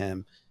grooming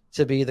him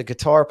to be the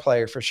guitar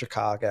player for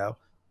Chicago,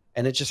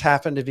 and it just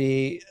happened to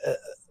be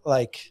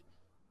like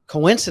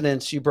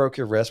coincidence you broke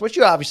your wrist, which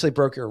you obviously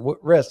broke your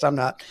wrist. I'm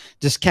not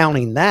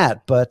discounting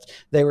that, but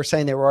they were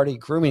saying they were already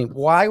grooming.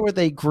 Why were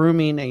they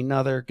grooming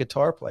another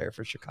guitar player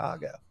for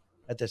Chicago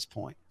at this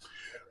point?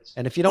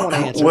 And if you don't want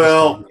to answer,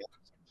 well,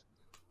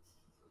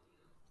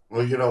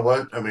 you know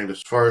what? I mean,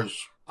 as far as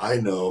I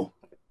know,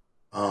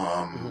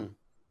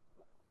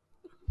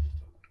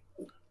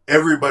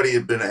 everybody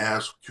had been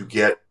asked to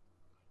get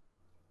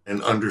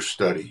an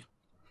understudy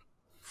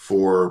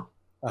for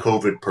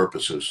COVID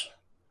purposes.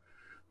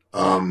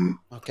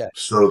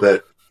 So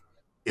that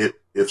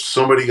if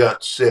somebody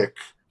got sick,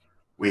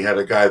 we had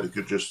a guy that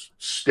could just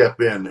step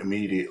in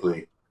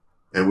immediately,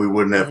 and we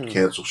wouldn't have to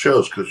cancel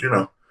shows, because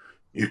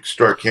you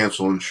start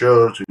canceling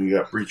shows and you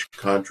got breach of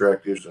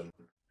contract and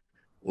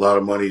a lot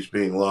of money's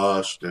being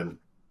lost, and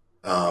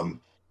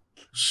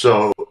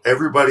so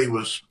everybody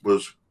was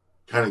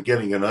kind of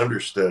getting an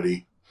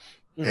understudy,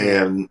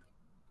 and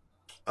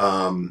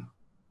I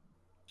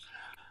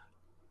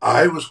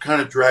was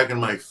kind of dragging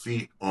my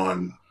feet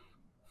on.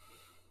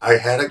 I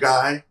had a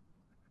guy,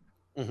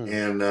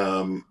 and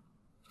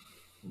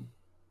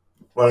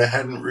but I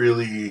hadn't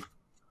really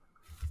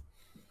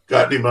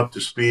gotten him up to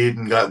speed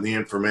and gotten the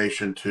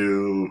information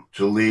to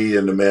Lee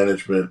and the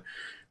management.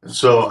 And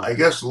so I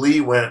guess Lee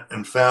went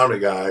and found a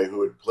guy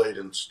who had played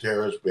in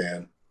Cetera's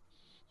band,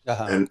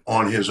 and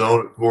on his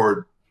own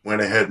accord went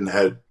ahead and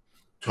had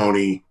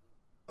Tony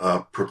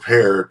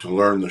prepare to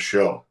learn the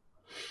show.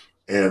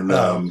 And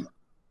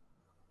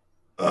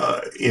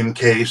in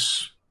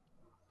case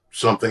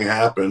something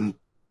happened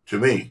to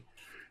me.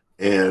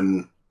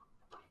 And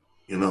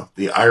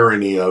the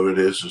irony of it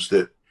is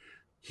that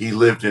he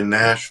lived in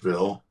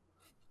Nashville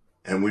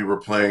and we were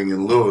playing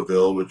in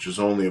Louisville, which is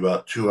only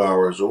about 2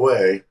 hours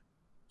away.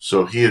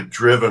 So he had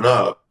driven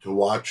up to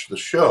watch the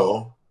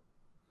show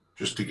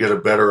just to get a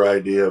better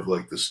idea of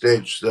like the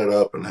stage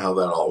setup and how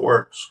that all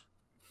works.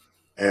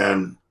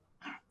 And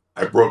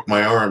I broke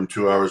my arm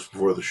 2 hours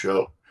before the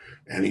show,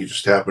 and he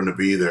just happened to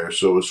be there.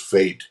 So it was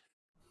fate,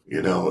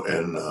 and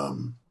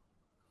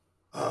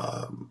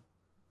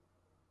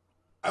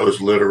I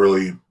was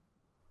literally,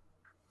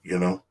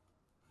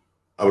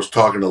 I was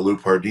talking to Lou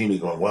Pardini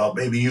going, well,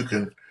 maybe you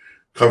can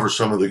cover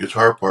some of the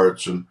guitar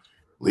parts. And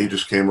Lee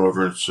just came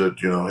over and said,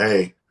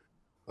 hey,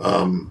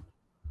 Tony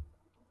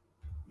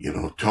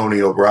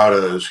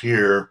Obrata is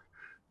here.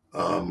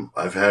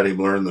 I've had him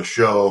learn the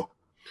show.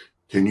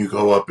 Can you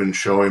go up and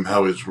show him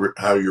how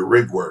your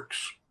rig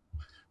works?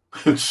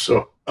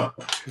 So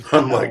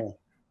I'm like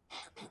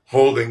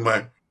holding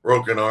my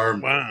broken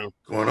arm,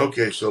 going,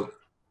 okay, so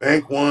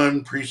bank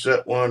 1,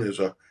 preset 1 is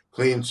a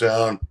clean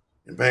sound,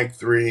 and bank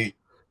 3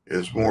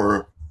 is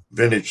more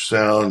vintage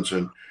sounds,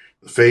 and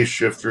the phase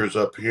shifter is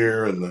up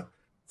here, and the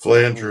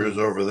flanger is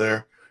over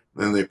there.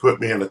 And then they put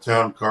me in a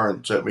town car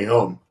and sent me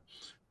home.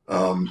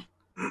 How'd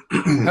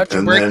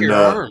you break your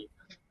arm?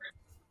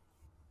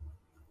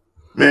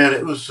 Man,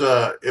 it was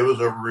a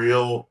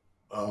real.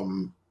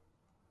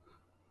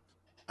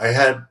 I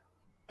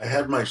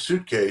had my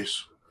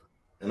suitcase,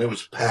 and it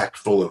was packed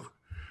full of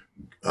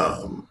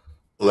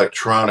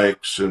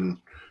electronics, and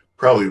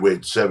probably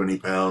weighed 70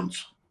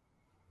 pounds.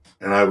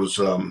 And I was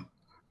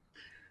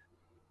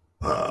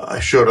I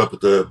showed up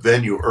at the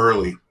venue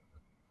early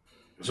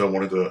because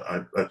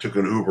I took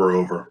an Uber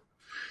over,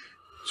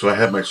 so I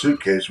had my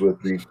suitcase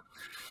with me,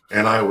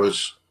 and I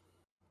was.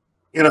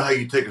 You know how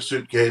you take a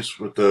suitcase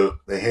with the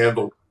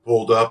handle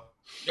pulled up?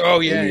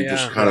 Oh, yeah, and you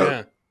just kind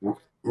of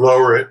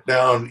lower it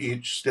down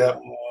each step,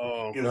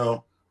 and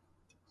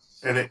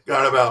it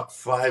got about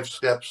 5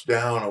 steps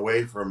down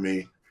away from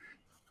me.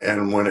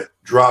 And when it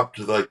dropped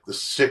to like the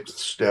 6th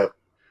step,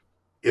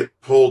 it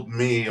pulled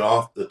me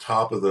off the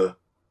top of the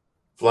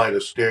flight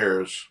of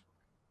stairs,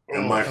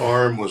 and my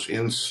arm was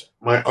inside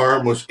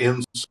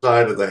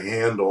of the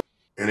handle,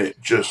 and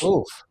it just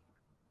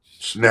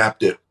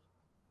snapped it.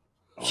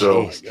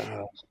 So,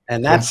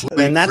 and that's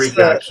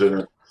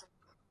accident.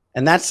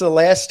 And that's the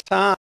last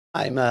time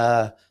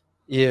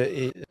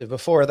you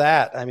before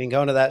that. I mean,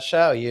 going to that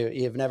show,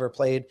 you've never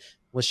played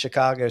with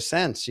Chicago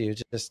since. You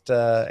just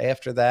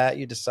after that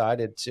you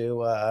decided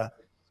to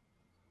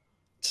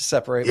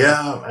separate.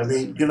 Yeah, I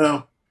mean,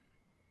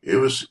 it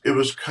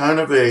was kind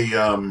of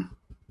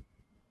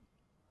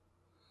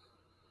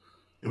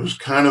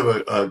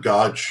a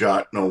God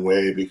shot in a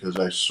way, because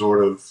I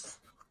sort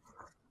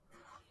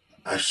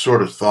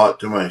of thought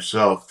to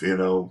myself,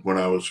 when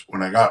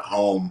I got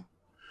home,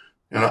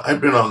 And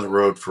I've been on the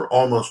road for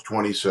almost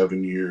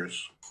 27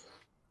 years,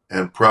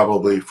 and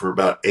probably for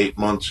about 8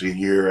 months a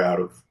year out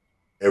of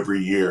every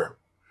year.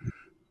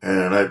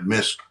 And I've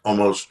missed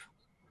almost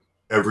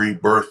every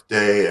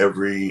birthday,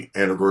 every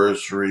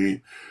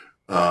anniversary,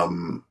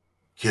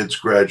 kids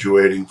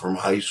graduating from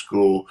high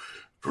school,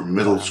 from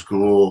middle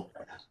school.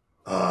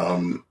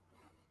 And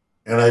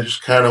I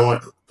just kind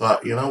of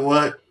thought, you know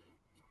what?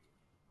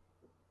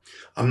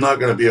 I'm not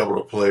going to be able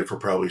to play for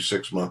probably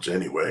 6 months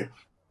anyway.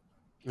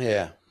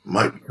 Yeah.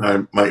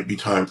 Might be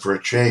time for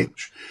a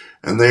change.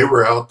 And they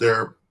were out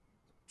there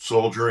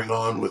soldiering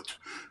on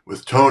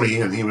with Tony,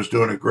 and he was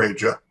doing a great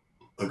job.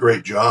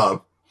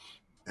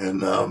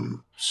 And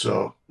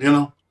so, you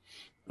know,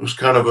 it was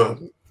kind of a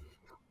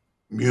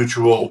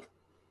mutual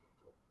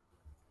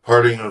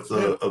parting of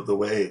the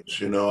ways.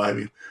 You know, I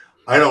mean,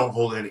 I don't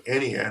hold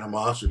any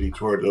animosity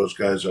toward those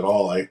guys at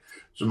all. As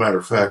a matter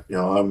of fact, you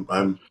know,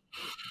 I'm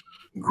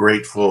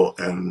grateful,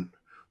 and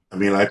I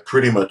mean, I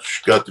pretty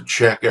much got to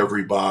check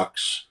every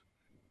box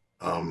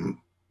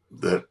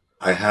that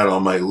I had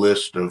on my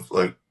list of,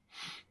 like,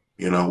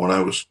 you know, when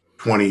I was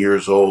 20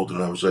 years old,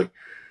 and I was like,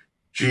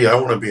 gee, I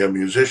want to be a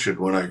musician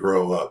when I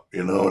grow up,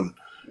 you know, and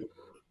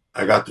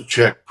I got to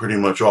check pretty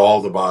much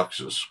all the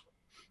boxes.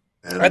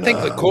 And I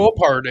think the cool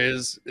part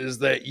is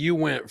that you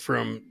went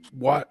from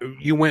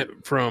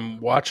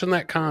watching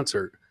that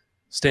concert,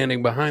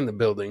 standing behind the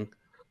building,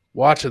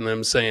 watching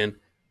them, saying,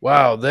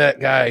 wow, that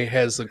guy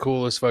has the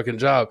coolest fucking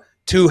job,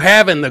 to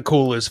having the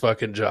coolest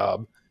fucking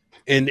job.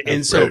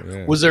 And so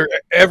right, was there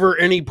ever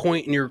any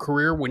point in your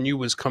career when you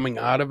was coming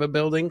out of a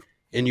building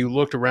and you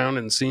looked around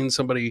and seen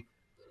somebody,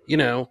 you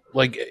know,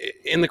 like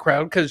in the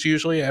crowd? Because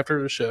usually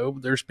after the show,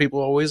 there's people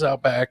always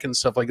out back and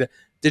stuff like that.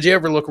 Did you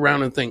ever look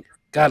around and think,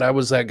 God, I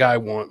was that guy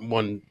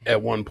one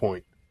at one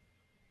point?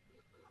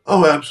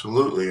 Oh,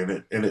 absolutely.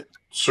 And it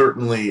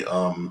certainly,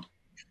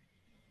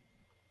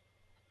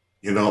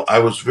 you know, I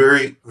was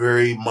very,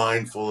 very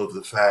mindful of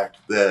the fact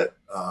that,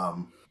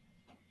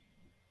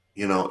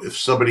 you know, if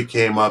somebody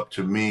came up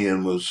to me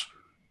and was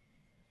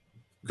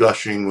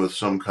gushing with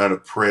some kind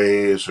of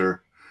praise,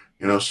 or,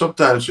 you know,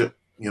 sometimes you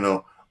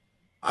know,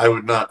 I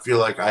would not feel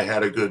like I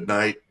had a good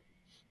night,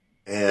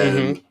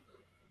 and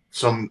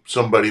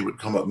somebody would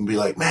come up and be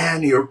like,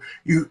 man, you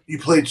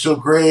played so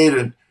great.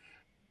 And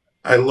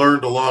I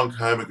learned a long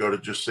time ago to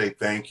just say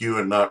thank you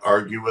and not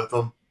argue with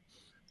them,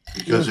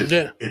 because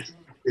it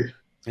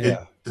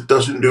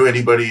doesn't do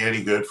anybody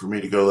any good for me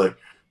to go like,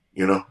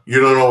 you know, you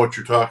don't know what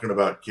you're talking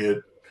about,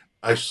 kid.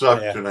 I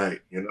sucked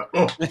tonight, you know.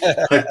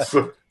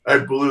 I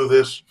blew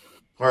this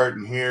part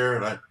in here,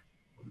 and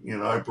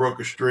I broke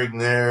a string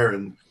there,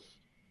 and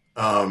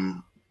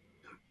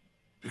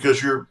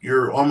because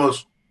you're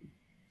almost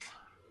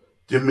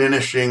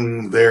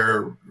diminishing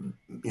their,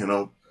 you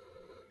know,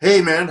 hey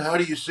man, how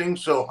do you sing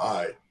so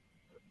high?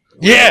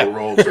 Yeah.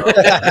 Rolls up,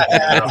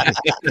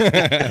 you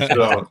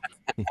know?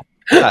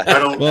 So I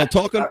don't. Well,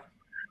 talking.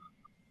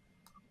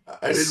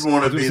 I didn't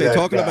want to be that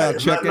talking guy. about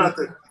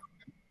checking.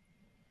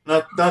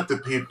 Not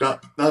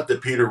that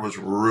Peter was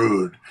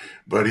rude,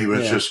 but he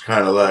was just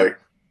kind of like,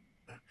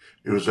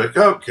 he was like,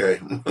 okay,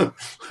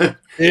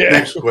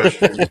 next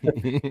question.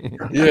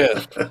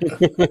 Yeah.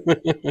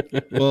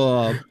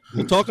 Well,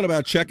 talking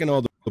about checking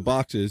all the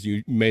boxes,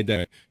 you made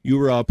that. You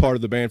were part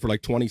of the band for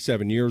like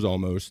 27 years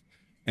almost,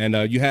 and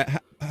you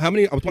had how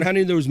many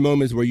of those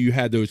moments where you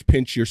had those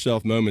pinch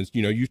yourself moments?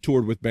 You know, you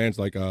toured with bands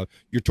like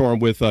you're touring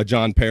with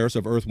John Paris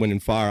of Earth, Wind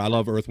and Fire. I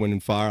love Earth, Wind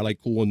and Fire. I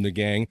like Kool and the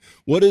Gang.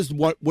 What is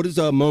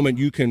a moment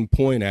you can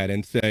point at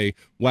and say,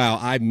 wow,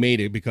 I made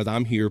it because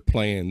I'm here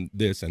playing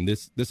this, and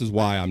this is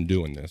why I'm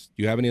doing this?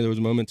 Do you have any of those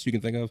moments you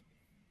can think of?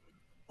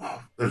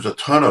 There's a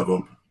ton of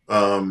them.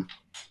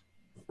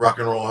 Rock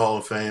and Roll Hall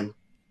of Fame,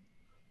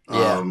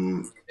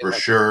 for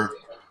sure.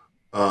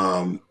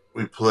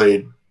 We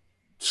played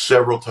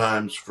several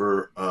times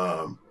for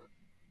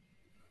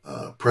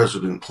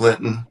President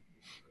Clinton.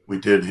 We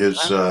did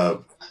his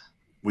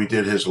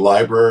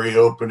library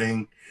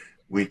opening.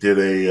 We did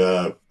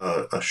a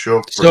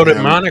show for So did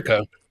him.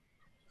 Monica.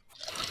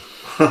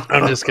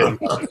 I'm just kidding.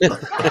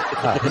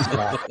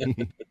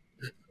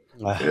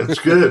 It's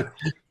good.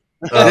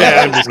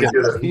 Yeah, I'm just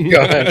kidding.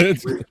 Go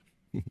ahead.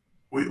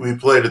 We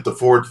played at the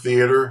Ford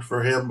Theater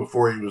for him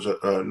before he was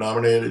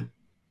nominated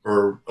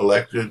or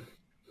elected.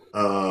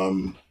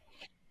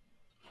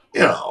 You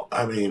know,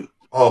 I mean,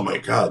 oh my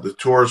God, the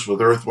tours with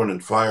Earth, Wind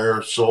and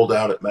Fire sold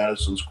out at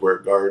Madison Square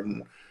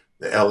Garden,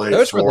 the LA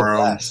Those Forum. were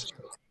the best.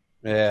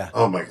 Yeah.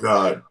 Oh my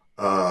God.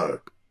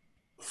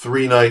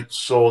 3 nights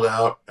sold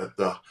out at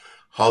the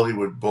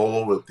Hollywood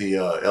Bowl with the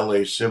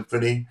LA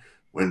Symphony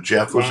when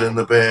Jeff was in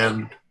the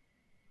band.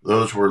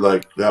 Those were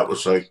that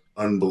was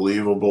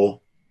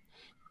unbelievable.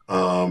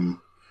 You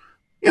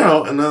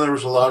know, and then there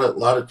was a lot of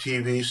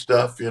TV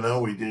stuff. You know,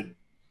 we did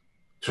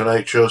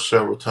Tonight Show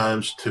several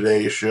times,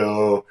 Today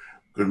Show,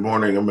 Good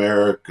Morning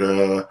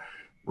America,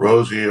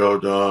 Rosie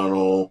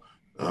O'Donnell.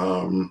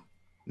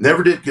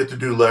 Never did get to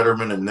do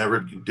Letterman, and never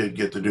did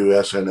get to do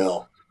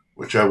SNL,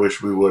 which I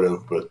wish we would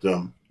have. But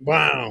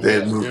wow, they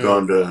had moved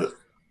on to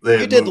they You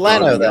had did moved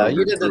on Leno to their though. own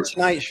You did the group.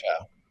 Tonight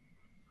Show.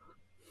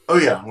 Oh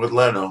yeah, with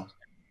Leno,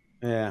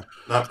 Yeah.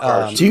 not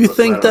Carson. Do you but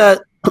think Leno.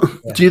 that?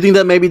 Do you think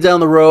that maybe down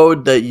the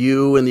road that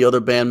you and the other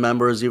band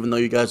members, even though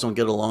you guys don't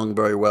get along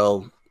very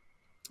well,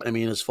 I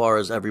mean, as far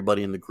as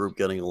everybody in the group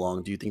getting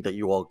along, do you think that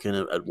you all can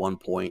at one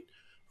point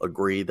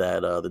agree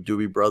that the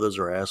Doobie Brothers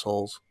are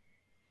assholes?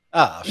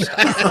 Oh, you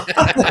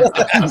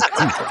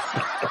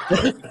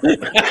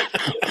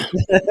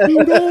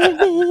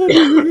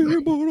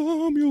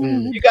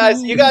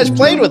guys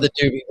played with the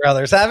Doobie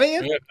Brothers, haven't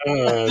you?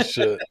 Oh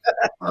shit!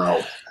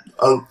 Wow.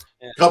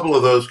 A couple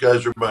of those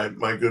guys are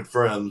my good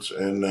friends,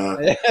 and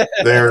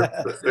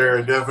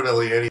they're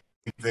definitely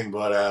anything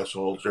but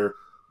assholes. They're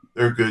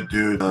good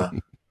dudes.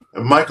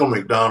 And Michael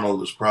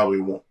McDonald is probably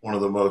one of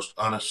the most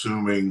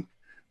unassuming,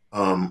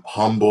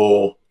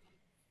 humble,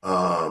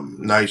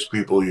 nice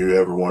people you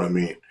ever want to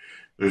meet.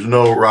 There's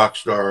no rock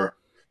star,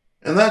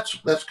 and that's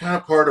kind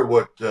of part of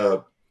what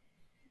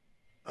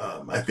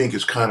I think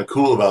is kind of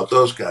cool about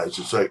those guys.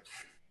 It's like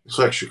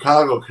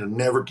Chicago can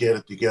never get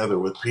it together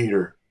with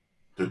Peter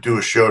to do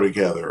a show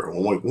together, or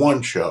like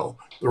one show,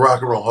 the Rock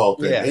and Roll Hall of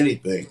Fame,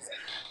 anything.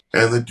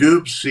 And the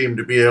Dubes seem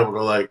to be able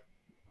to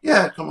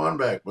yeah, come on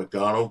back,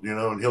 McDonald,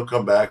 and he'll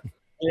come back,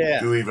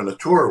 do even a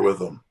tour with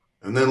them,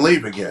 and then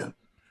leave again.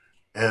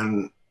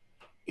 And,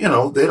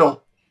 they don't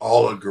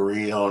all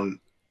agree on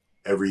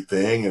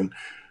everything. And,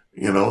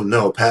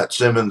 no, Pat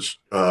Simmons,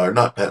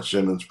 not Pat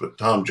Simmons, but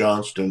Tom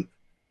Johnston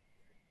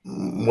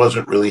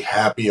wasn't really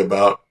happy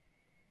about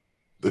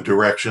the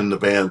direction the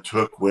band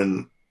took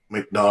when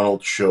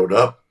McDonald showed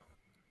up.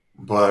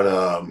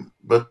 But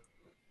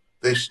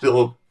they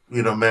still,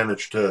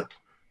 managed to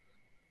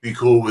be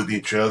cool with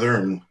each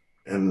other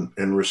and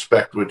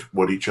respect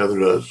what each other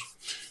does.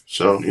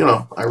 So,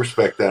 I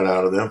respect that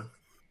out of them.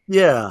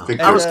 Yeah,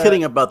 I was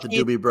kidding about the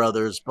Doobie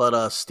Brothers,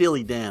 but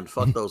Steely Dan,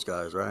 fuck those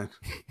guys, right?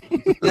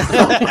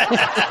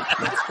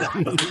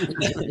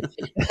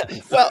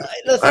 Well,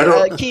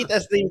 listen, Keith,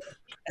 as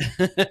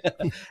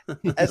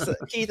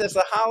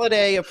the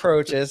holiday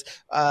approaches,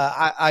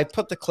 I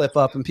put the clip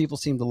up and people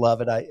seem to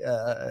love it.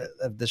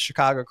 Of the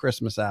Chicago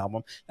Christmas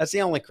album. That's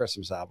the only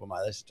Christmas album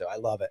I listen to. I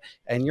love it.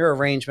 And your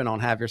arrangement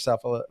on "Have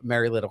Yourself a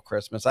Merry Little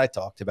Christmas," I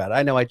talked about it.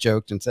 I know I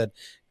joked and said,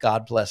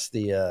 "God bless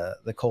the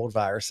cold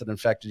virus that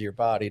infected your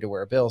body," to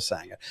where Bill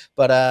sang it.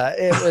 But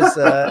it was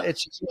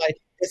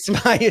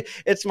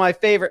it's my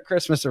favorite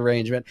Christmas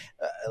arrangement.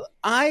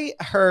 I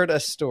heard a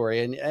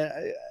story, and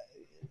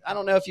I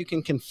don't know if you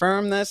can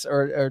confirm this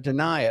or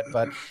deny it,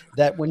 but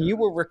that when you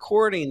were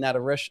recording that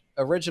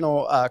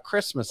original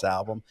Christmas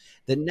album,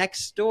 the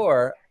next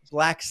door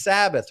Black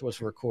Sabbath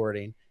was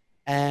recording.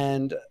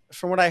 And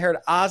from what I heard,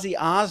 Ozzy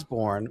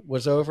Osbourne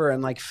was over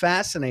and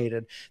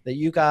fascinated that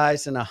you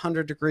guys in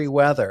 100-degree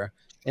weather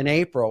in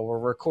April were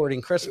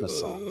recording Christmas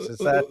songs. Is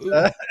that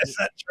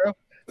true?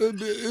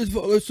 What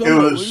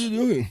are you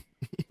doing?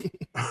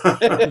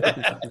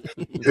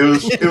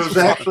 It was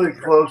actually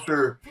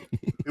closer.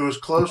 It was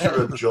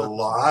closer to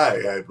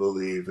July, I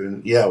believe,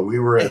 and yeah, we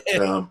were at.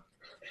 I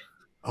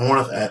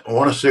want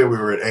to say we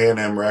were at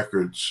A&M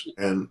Records,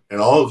 and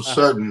all of a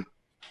sudden,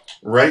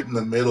 right in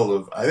the middle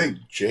of, I think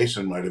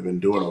Jason might have been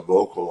doing a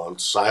vocal on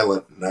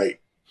Silent Night,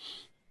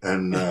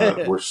 and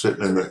we're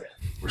sitting in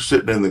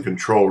the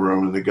control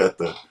room, and they got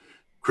the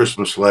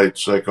Christmas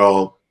lights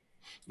all,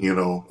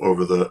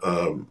 over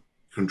the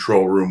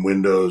control room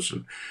windows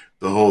and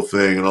the whole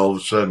thing, and all of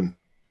a sudden,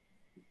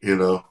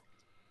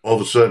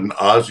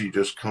 Ozzy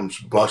just comes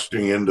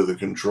busting into the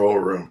control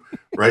room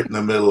right in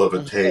the middle of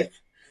a take.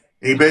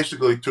 He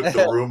basically took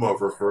the room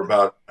over for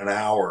about an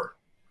hour,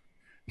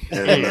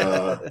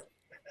 and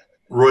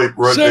Roy Dick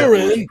was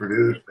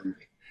producing,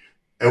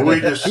 and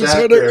we just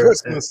sat there.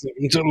 Christmas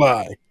in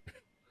July.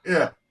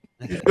 Yeah,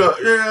 he's got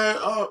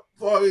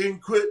fucking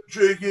quit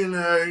drinking.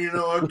 I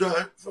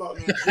don't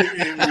fucking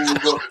drinking.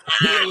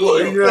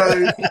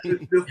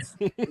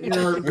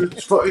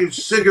 It's fucking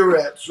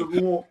cigarettes.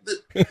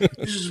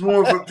 This is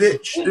more of a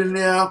bitch than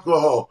the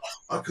alcohol.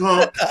 I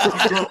can't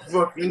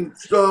fucking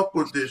stop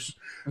with this.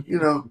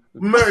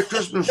 Merry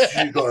Christmas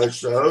to you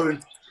guys, though.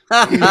 And,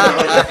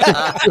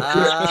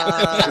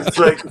 it's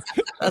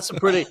that's a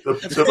pretty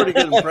good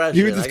impression.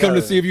 You would just come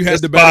to see if you had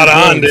the spot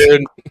on,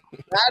 dude.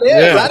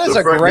 That is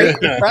a great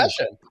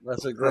impression.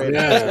 That's a great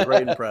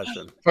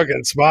impression.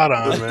 Fucking spot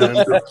on,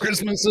 man.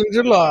 Christmas in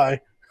July.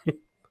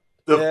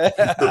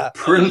 The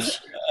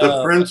Prince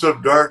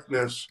of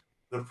Darkness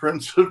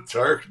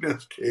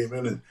came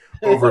in and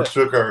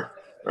overtook our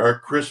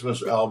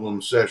Christmas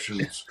album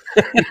sessions.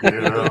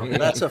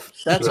 That's a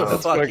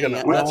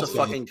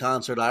fucking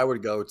concert I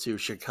would go to.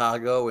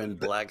 Chicago and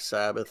Black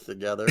Sabbath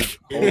together.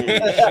 Holy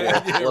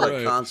shit! What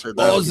a concert!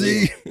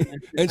 Ozzy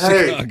and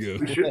Chicago.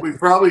 We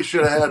probably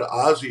should have had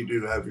Ozzy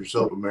do "Have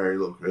Yourself a Merry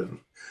Little Christmas."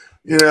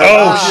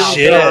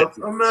 Shit! A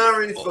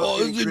merry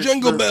fucking the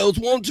Jingle Bells,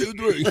 1, 2,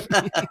 3.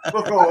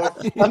 Fuck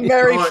off! A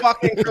merry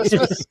fucking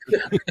Christmas.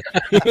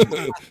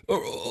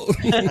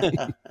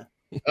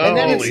 And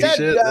then Holy instead,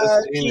 shit,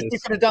 that's Keith, you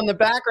genius. could have done the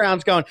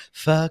backgrounds going,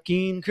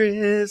 fucking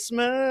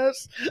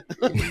Christmas.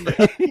 I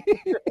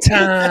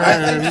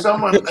Time.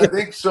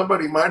 think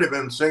somebody might have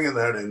been singing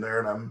that in there,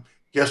 and I'm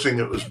guessing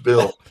it was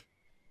Bill.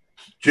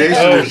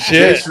 Oh,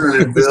 shit.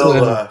 Jason and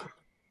Bill.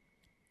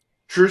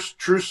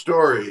 True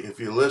story. If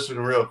you listen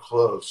real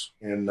close,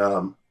 in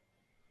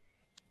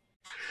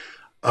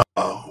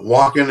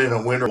Walking in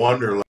a Winter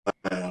Wonderland,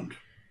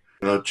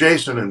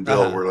 Jason and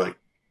Bill were like,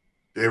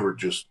 they were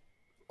just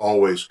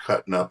always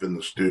cutting up in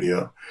the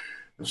studio,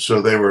 and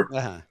so they were.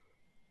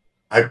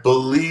 I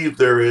believe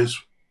there is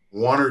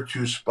one or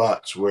two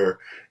spots where,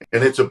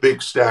 and it's a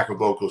big stack of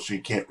vocals, so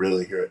you can't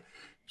really hear it.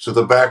 So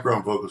the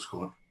background vocals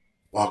going,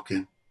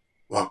 walking,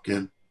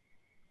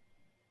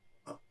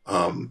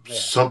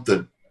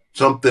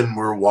 something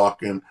we're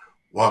walking,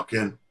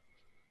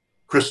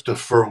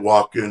 Christopher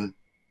walking.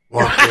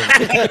 I'm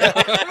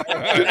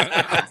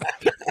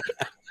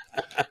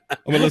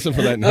gonna listen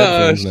for that in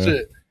headphones now.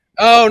 Shit.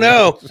 Oh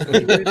no,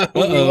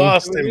 we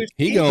lost him.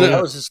 He going.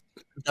 That was his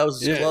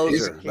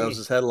closer. That was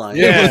his headline.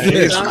 Yeah,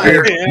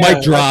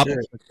 mic drop.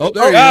 Oh,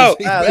 there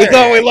he is. We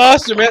thought we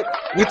lost him.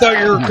 We thought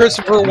you were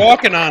Christopher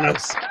walking on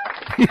us.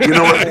 You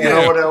know what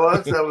that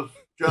was? That was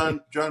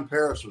John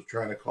Paris was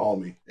trying to call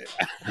me.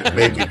 It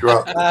made me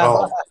drop the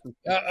call.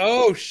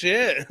 Oh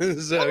shit!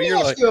 So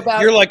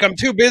you're like, I'm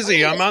too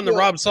busy. I'm on the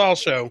Rob Saul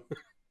show.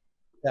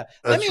 Yeah.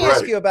 Let me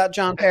ask you about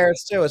John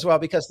Paris too, as well,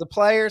 because the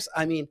players.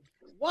 I mean,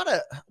 what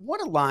a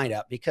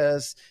lineup!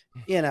 Because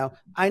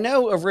I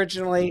know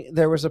originally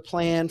there was a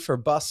plan for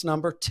bus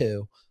number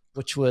 2,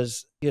 which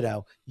was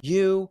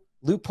you,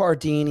 Lou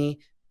Pardini,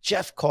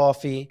 Jeff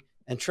Coffey,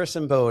 and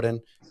Tristan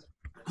Bowden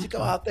to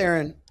go out there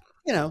and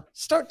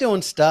start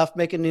doing stuff,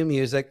 making new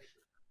music.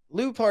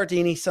 Lou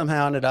Pardini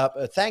somehow ended up,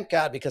 thank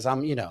God, because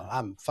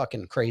I'm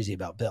fucking crazy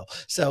about Bill.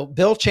 So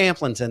Bill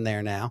Champlin's in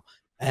there now.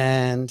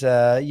 And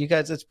you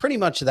guys, it's pretty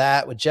much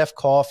that with Jeff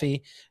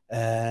Coffey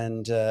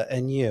and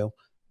you.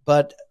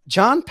 But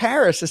John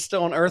Paris is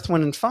still on Earth,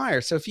 Wind, and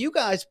Fire. So if you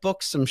guys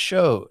book some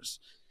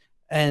shows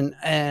and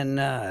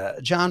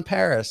John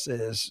Paris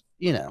is,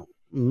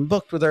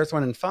 booked with Earth,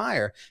 Wind, and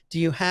Fire, do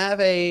you have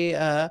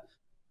a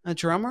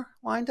drummer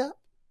lined up?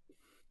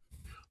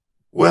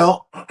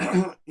 Well,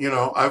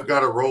 I've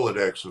got a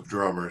Rolodex of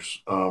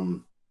drummers.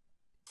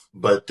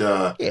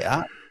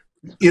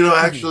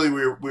 Actually,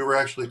 we were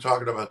actually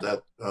talking about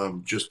that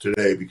just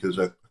today, because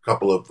a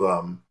couple of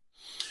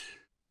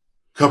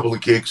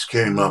gigs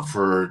came up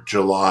for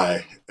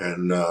July,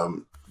 and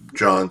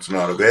John's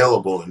not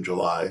available in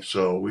July,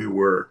 so we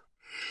were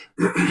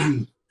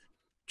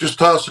just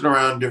tossing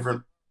around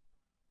different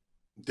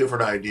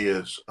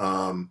ideas.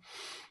 Ed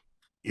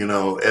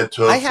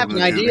Toth. I have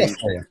an idea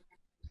for you.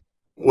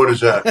 What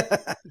is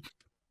that?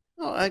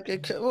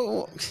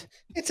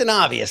 It's an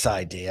obvious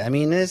idea. I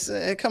mean,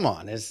 come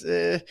on.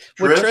 Would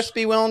Tris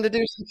be willing to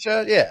do some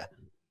show? Yeah.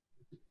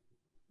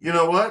 You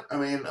know what? I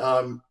mean,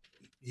 I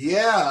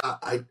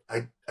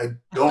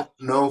don't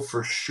know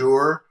for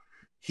sure.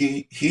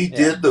 He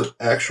did the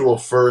actual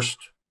first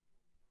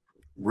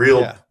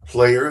real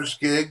players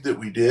gig that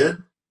we did,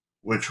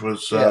 which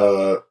was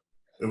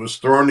it was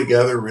thrown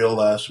together real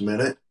last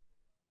minute,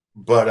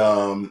 but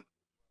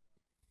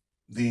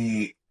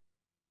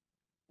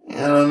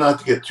not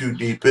to get too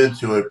deep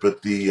into it,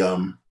 but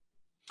the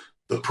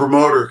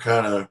promoter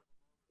kind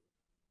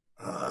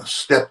of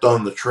stepped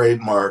on the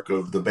trademark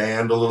of the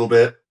band a little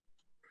bit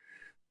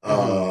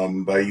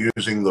by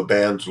using the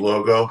band's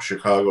logo,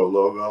 Chicago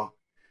logo,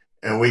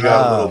 and we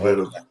got a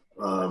little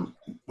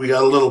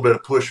bit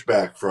of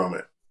pushback from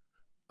it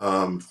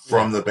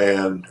from the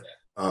band,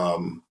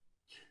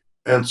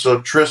 and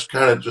so Tris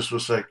kind of just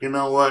was like, you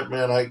know what,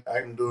 man,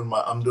 I'm doing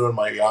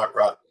my yacht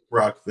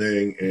rock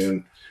thing,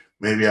 and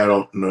maybe I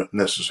don't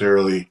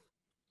necessarily,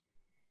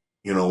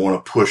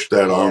 want to push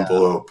that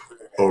envelope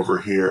over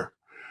here.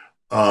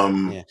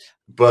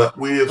 But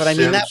we have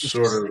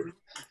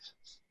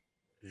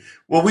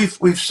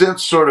we've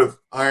since sort of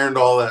ironed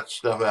all that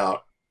stuff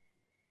out,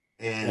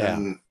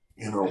 and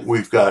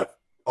we've got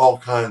all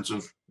kinds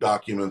of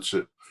documents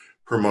that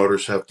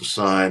promoters have to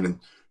sign, and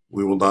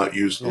we will not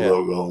use the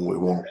logo, and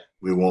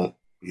we won't.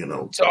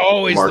 It's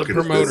always the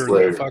promoter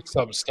that fucks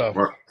up stuff.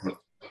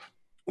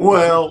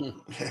 Well,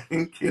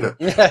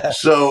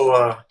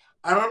 so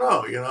I don't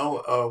know.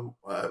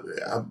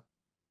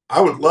 I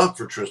would love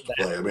for Tris to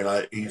play. I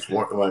mean, he's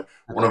one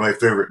of my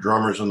favorite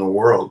drummers in the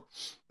world.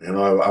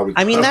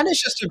 That is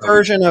just a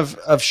version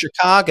of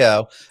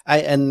Chicago.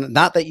 And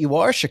not that you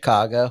are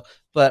Chicago,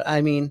 but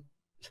I mean,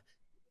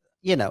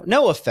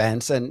 no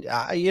offense, and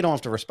you don't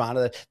have to respond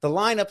to that. The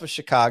lineup of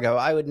Chicago,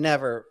 I would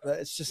never.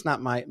 It's just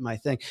not my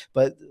thing.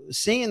 But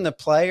seeing the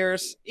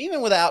players,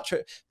 even without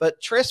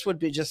but Tris would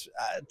be just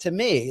to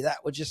me,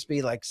 that would just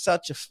be like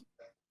such a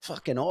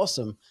fucking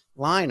awesome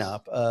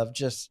lineup of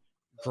just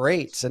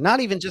greats, and not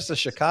even just a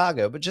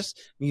Chicago, but just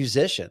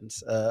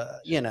musicians,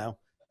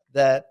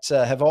 that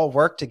have all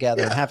worked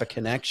together and have a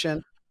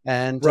connection.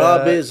 And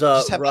Rob is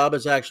just Rob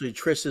is actually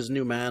Triss's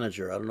new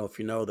manager. I don't know if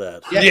you know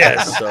that.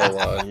 Yes. So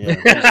yeah, he's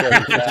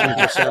getting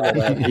 15% of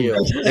that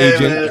deal. Hey,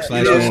 Agent man,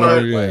 slash you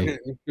know manager.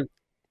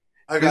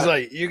 what? He's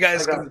like, you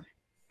guys I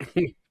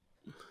can.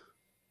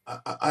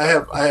 I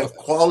have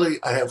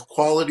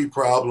quality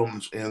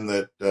problems in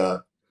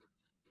that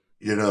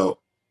you know,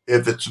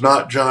 if it's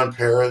not John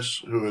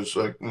Paris, who is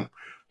like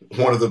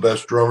one of the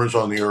best drummers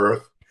on the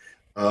earth,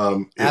 it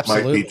might be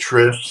absolutely.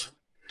 Triss,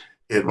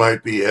 it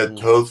might be Ed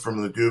Mm. Toth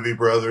from the Doobie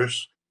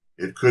Brothers,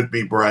 it could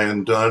be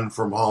Brian Dunn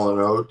from Hall and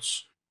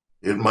Oates,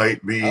 it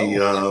might be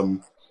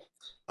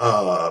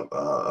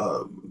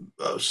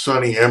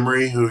Sonny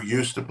Emery, who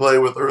used to play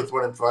with Earth,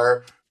 Wind and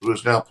Fire, who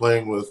is now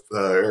playing with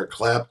Eric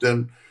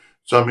Clapton.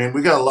 So I mean,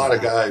 we got a lot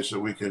of guys that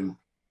we can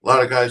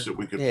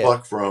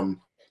pluck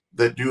from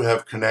that do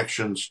have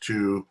connections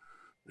to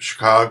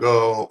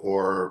Chicago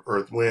or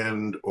Earth,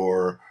 Wind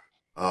or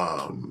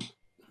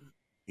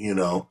you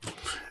know,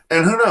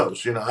 and who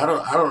knows? You know, I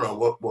don't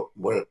know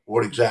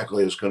what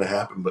exactly is going to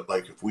happen, but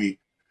like if we,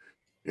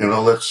 you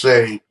know, let's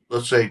say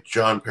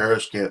John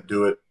Paris can't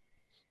do it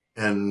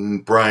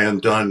and Brian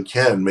Dunn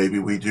can, maybe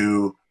we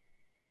do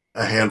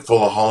a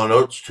handful of Hall and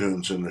Oates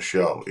tunes in the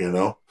show, you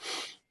know,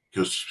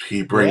 because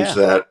he brings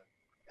that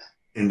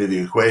into the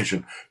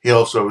equation. He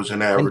also was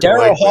an And average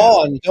Daryl white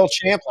Hall man. and Bill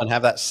Champlin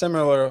have that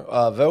similar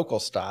vocal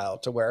style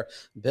to where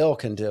Bill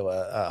can do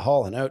a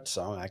Hall and Oates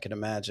song. I can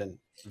imagine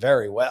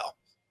very well.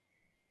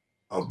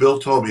 Bill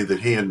told me that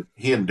he and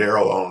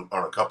Daryl on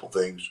a couple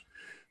things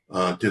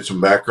did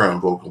some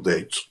background vocal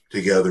dates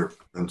together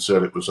and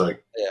said it was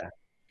like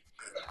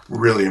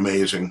really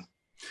amazing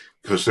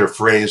because their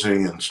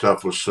phrasing and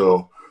stuff was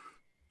so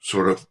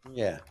sort of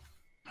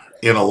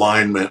in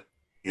alignment.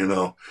 You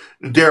know,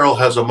 Daryl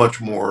has a much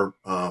more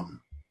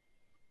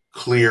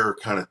clear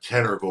kind of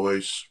tenor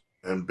voice,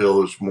 and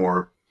Bill is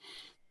a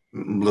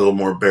little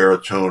more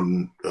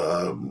baritone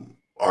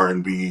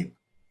R&B,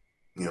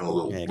 you know, a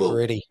little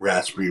gritty,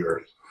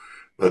 raspier.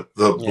 But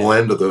the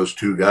blend of those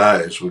two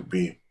guys would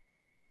be,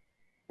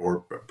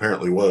 or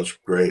apparently was,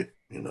 great.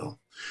 You know,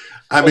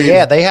 I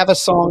mean, they have a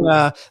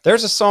song.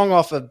 There's a song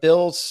off of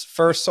Bill's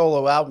first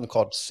solo album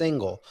called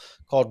 "Single,"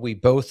 called "We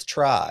Both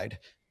Tried."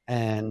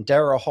 And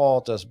Daryl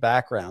Hall does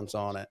backgrounds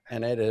on it,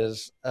 and it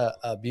is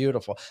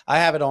beautiful. I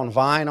have it on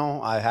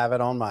vinyl. I have it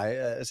on my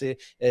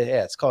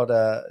it's called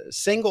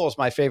 "Single" is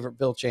my favorite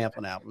Bill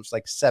Champlin album. It's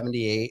like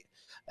 78,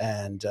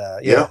 and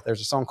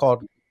there's a song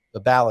called the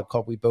ballad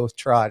called "We Both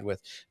Tried"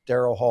 with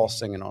Daryl Hall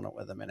singing on it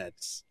with him, and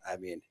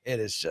it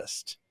is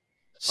just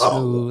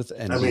smooth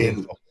and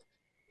beautiful.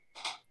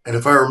 And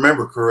if I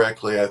remember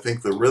correctly, I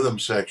think the rhythm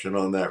section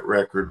on that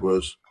record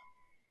was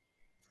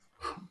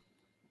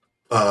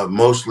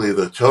mostly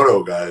the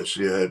Toto guys.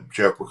 You had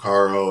Jeff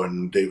Porcaro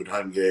and David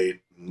Hungate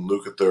and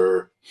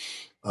Lukather.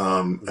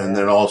 And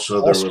then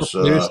also there was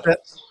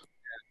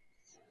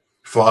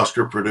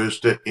Foster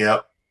produced it.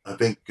 Yep. I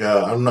think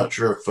I'm not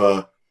sure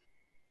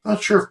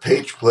if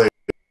Page played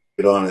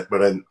on it,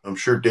 but I'm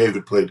sure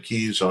David played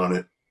keys on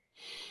it.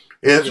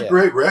 Yeah, it's a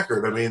great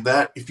record. I mean,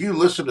 that if you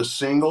listen to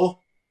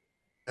Single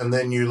and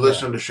then you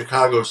listen to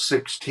Chicago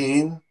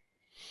 16,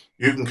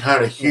 you can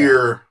kind of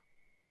hear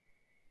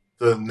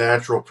the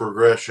natural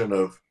progression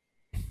of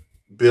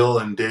Bill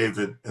and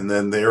David, and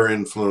then their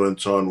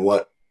influence on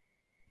what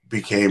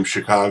became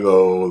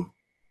Chicago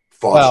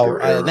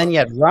Foster era. And then you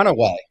had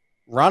Runaway.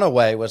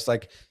 Runaway was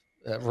like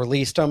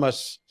released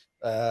almost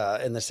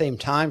in the same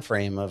time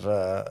frame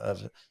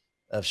of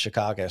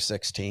Chicago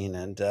 16,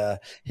 and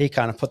he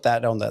kind of put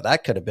that on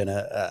that could have been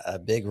a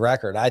big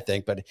record, I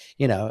think. But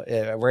you know,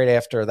 right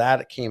after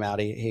that it came out,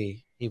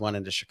 he went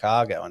into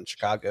Chicago, and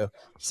Chicago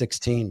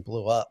 16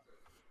 blew up.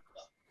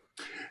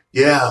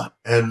 Yeah,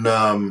 and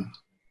what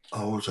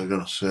was I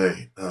going to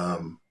say?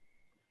 There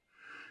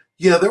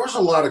was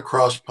a lot of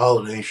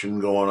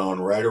cross-pollination going on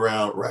right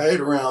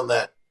around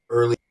that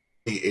early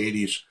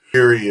 80s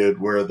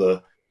period where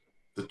the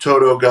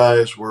Toto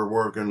guys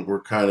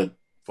were kind of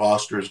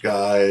Foster's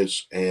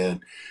guys,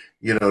 and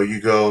you know, you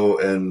go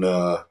and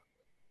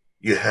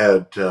you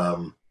had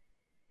the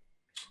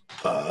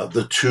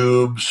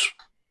Tubes,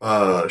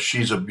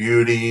 She's a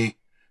Beauty.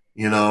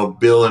 You know,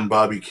 Bill and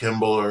Bobby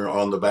Kimball are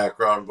on the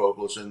background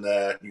vocals in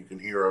that. You can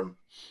hear them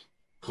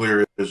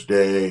clear as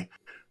day.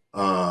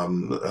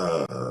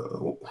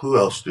 Who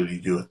else did he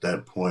do at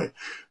that point?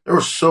 There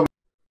were so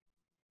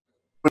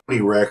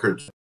many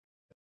records.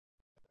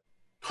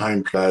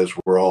 Time guys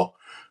were all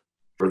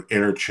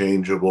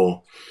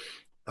interchangeable.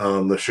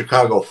 The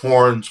Chicago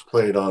Horns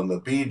played on the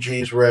Bee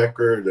Gees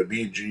record. The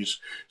Bee Gees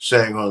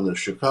sang on the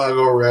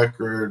Chicago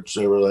records.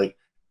 They were like,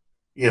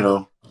 you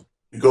know,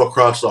 you go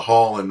across the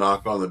hall and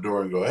knock on the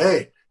door and go,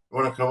 "Hey, you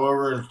want to come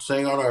over and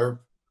sing on our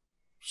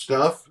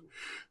stuff?"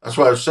 That's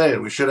why I was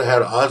saying we should have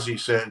had Ozzy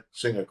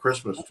sing a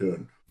Christmas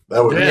tune.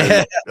 That would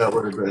have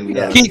been.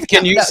 Keith,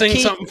 can you sing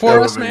something for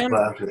us, man?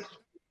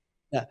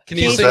 Can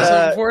you sing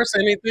something for us?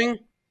 Anything?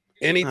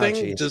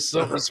 Oh, just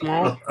something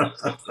small. Oh,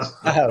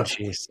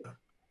 jeez.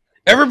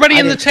 Everybody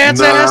in the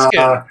chat's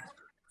asking.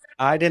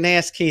 I didn't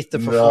ask Keith to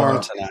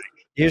perform tonight.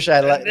 Usually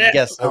I let you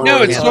guess.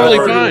 No, it's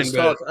totally fine.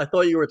 But... I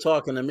thought you were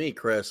talking to me,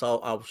 Chris.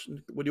 What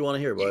do you want to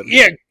hear, bud?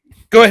 Yeah,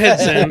 go ahead,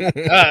 Zen.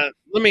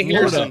 Let me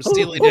hear some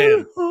Steely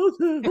Dan.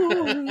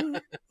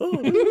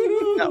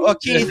 Well,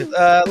 Keith,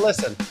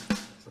 listen.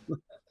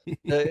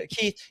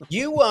 Keith,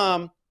 you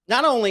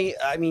not only,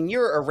 I mean,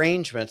 your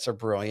arrangements are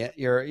brilliant.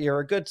 You're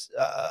a good,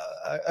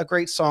 a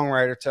great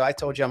songwriter too. I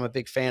told you I'm a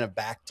big fan of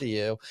Back to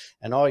You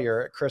and all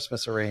your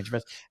Christmas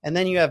arrangements. And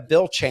then you have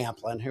Bill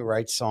Champlin, who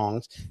writes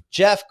songs.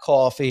 Jeff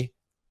Coffey,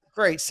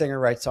 great singer,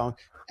 writes songs.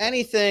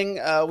 Anything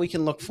we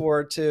can look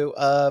forward to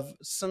of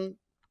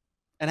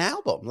an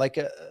album? Like,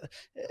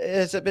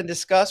 has it been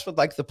discussed with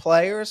like the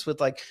players, with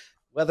like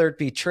whether it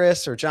be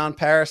Tris or John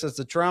Paris as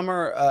the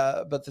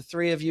drummer, but the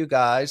three of you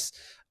guys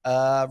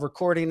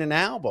recording an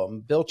album,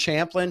 Bill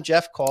Champlin,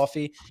 Jeff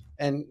Coffey,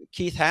 and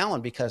Keith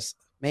Howland, because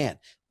man,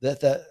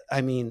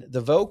 I mean,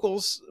 the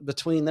vocals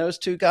between those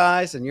two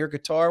guys and your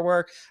guitar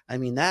work, I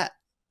mean, that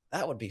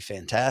would be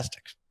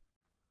fantastic.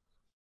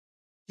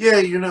 Yeah,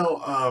 you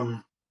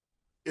know,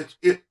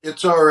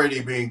 it's already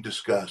being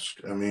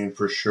discussed. I mean,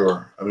 for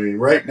sure. I mean,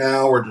 right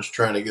now we're just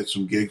trying to get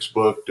some gigs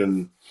booked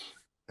and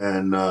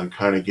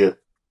kind of get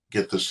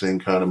this thing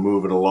kind of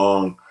moving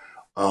along.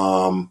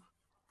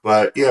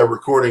 But yeah,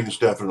 recording is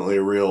definitely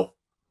a real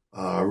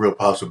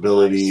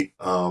possibility.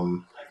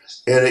 And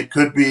it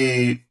could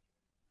be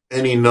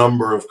any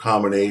number of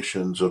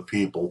combinations of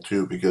people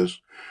too, because,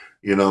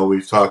 you know,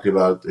 we've talked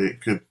about it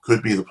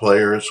could be the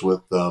players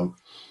with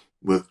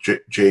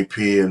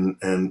JP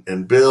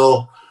and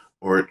Bill,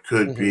 or it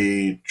could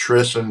be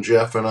Tris and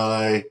Jeff and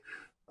I.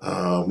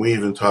 We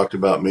even talked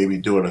about maybe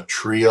doing a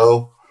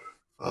trio,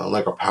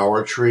 like a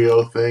power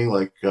trio thing.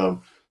 Like, I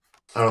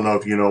don't know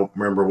if you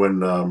remember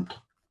when,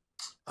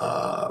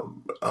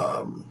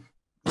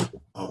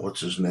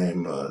 what's his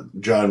name?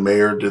 John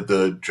Mayer did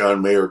the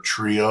John Mayer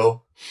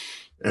trio,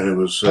 and it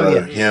was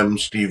him,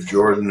 Steve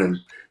Jordan, and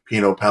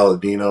Pino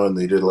Palladino, and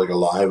they did like a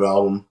live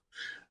album.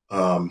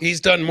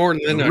 He's done more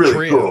than a really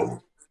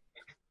trio.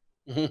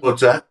 Cool.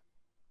 What's that?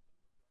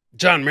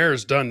 John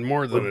Mayer's done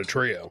more than a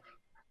trio.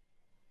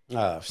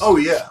 Oh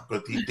yeah,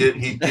 but he did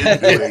do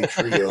a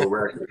trio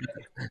record.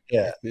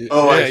 Yeah.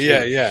 Oh,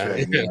 yeah.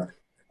 He's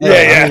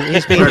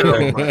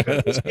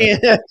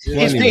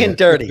being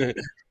dirty.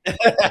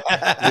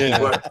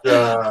 But,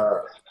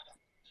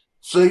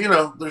 so, you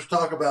know, there's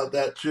talk about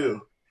that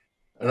too.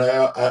 And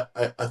I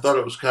thought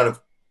it was kind of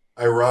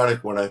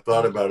ironic when I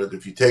thought about it.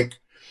 If you take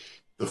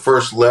the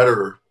first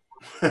letter,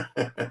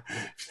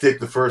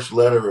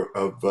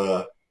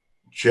 of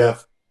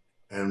Jeff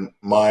and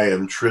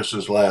and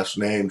Tris's last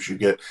names, you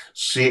get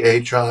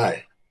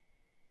CHI.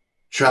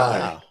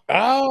 Chai.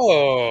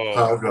 Oh.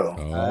 Chicago.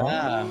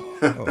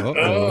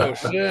 Oh,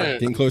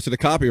 shit. Getting close to the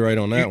copyright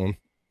on that one.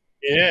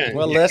 Yeah.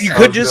 Well, you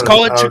could just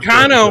call it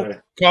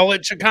Chicano. Call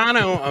it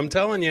Chicano. I'm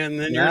telling you, and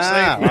then you're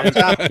safe.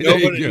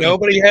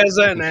 Nobody has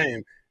that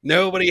name.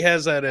 Nobody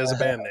has that as a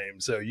band name.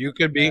 So you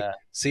could be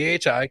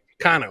CHI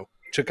Cano.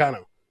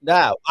 Chicano.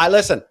 No,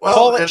 listen. Well,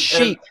 call it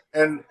Chic.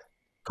 And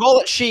call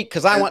it Chic,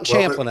 because I want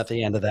Champlin at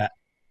the end of that.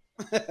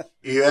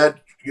 You add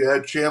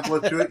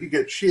Champlin to it, you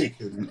get Chic,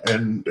 and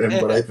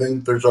but I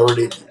think there's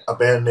already a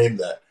band named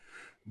that.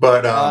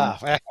 But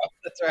that's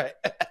right.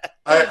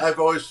 I've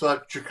always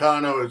thought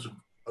Chicano is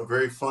a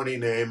very funny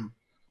name,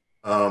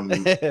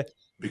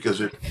 because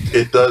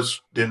it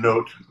does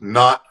denote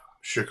not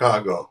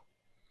Chicago.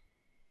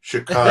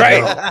 Chicago.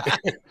 Right.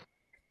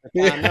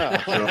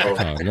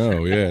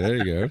 No, yeah, there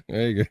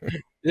you go.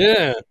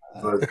 Yeah.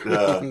 But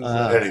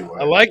anyway,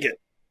 I like it.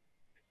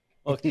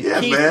 Well, yeah,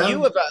 Keith, man.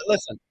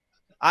 Listen.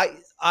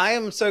 I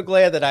am so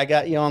glad that I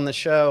got you on the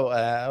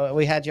show.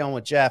 We had you on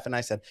with Jeff, and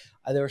I said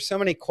there were so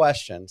many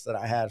questions that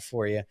I had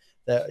for you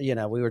that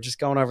we were just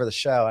going over the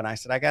show, and I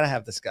said I got to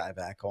have this guy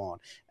back on,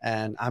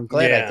 and I'm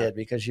glad I did,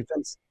 because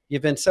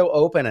you've been so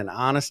open and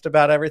honest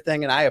about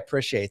everything, and I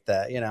appreciate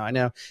that. I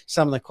know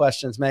some of the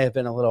questions may have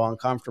been a little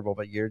uncomfortable,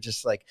 but you're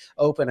just like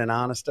open and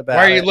honest about it.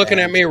 Why are you looking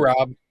at me,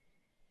 Rob?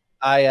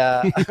 I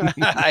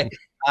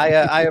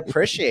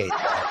appreciate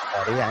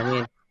that, buddy. I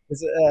mean.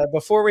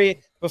 Before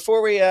we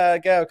go,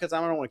 because I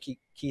don't want to keep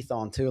Keith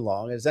on too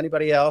long. Does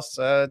anybody else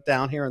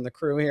down here in the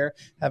crew here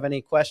have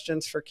any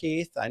questions for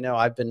Keith? I know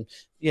I've been,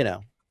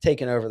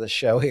 taking over the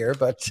show here,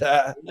 but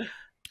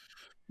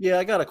yeah,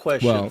 I got a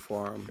question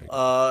for him.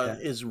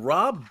 Is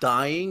Rob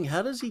dying?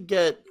 How does he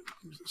get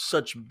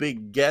such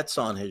big gets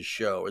on his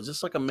show? Is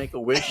this like a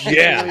Make-A-Wish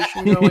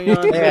situation going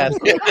on? Yeah.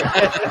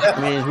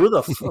 I mean,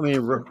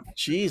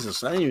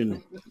 Jesus, I didn't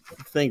even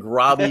think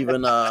Rob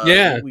even.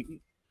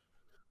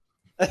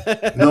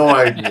 No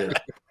idea.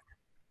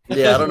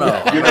 Yeah, I don't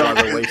know.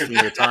 They're wasting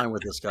your time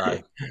with this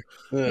guy.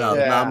 No,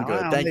 I'm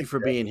good. Thank you for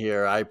being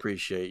here. I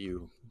appreciate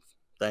you.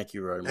 Thank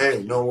you very much.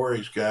 Hey, no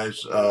worries,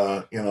 guys.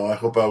 I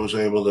hope I was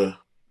able to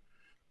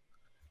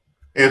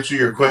answer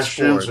your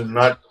questions and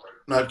not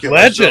get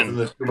myself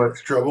into too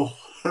much trouble.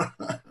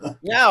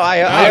 No,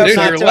 I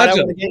don't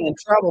want to get in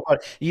trouble,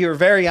 but you're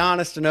very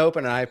honest and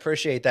open, and I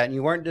appreciate that. And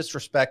you weren't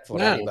disrespectful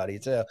to anybody,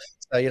 too.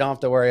 So you don't have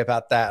to worry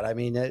about that. I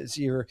mean,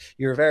 you're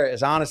very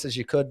as honest as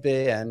you could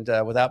be, and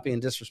without being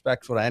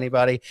disrespectful to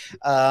anybody.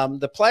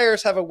 The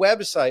players have a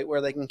website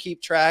where they can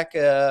keep track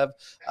of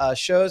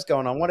shows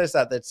going on. What is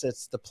that? It's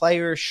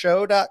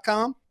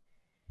theplayershow.com.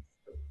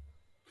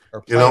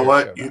 You know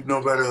what? You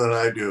know better than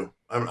I do.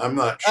 I'm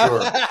not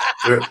sure.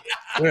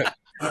 Yeah,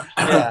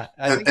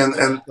 and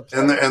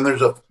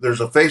there's a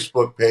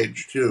Facebook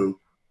page too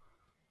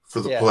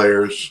for the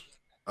players.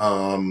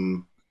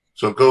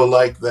 So go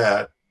like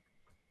that.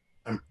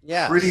 I'm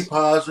pretty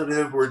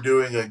positive we're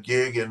doing a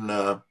gig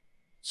in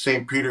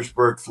St.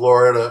 Petersburg,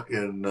 Florida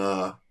in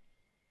the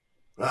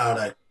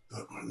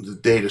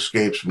date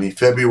escapes me,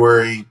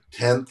 February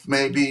 10th,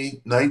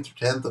 maybe 9th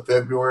or 10th of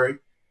February.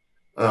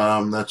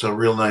 That's a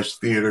real nice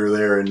theater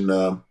there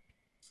in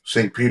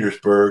St.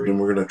 Petersburg, and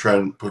we're going to try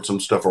and put some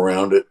stuff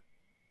around it.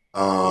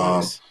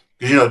 Nice.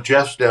 You know,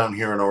 Jeff's down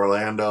here in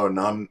Orlando,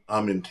 and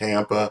I'm in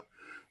Tampa.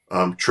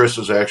 Triss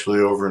is actually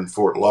over in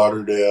Fort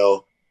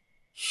Lauderdale.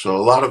 So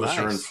a lot of us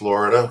are in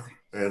Florida,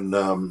 and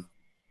then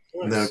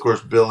of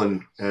course Bill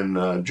and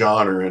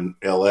John are in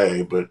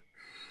LA. But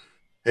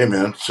hey,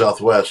 man,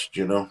 Southwest,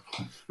 you know.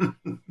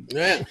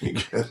 Yeah.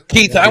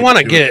 Keith, I want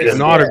to get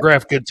an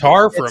autographed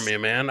guitar from you,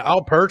 man.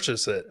 I'll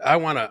purchase it. I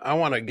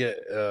want to get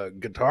a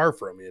guitar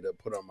from you to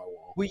put on my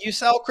wall. Will you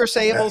sell Chris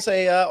Abel's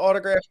a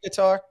autographed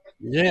guitar?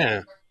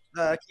 Yeah.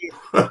 He'll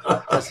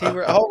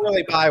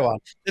really buy one.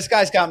 This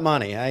guy's got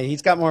money.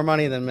 He's got more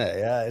money than me.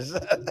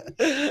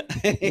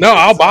 No,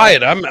 I'll buy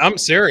it. I'm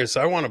serious.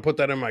 I want to put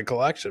that in my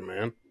collection,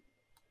 man.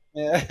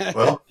 Yeah.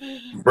 Well,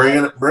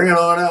 bring it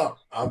on out.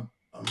 I'm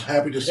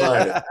happy to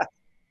sign it.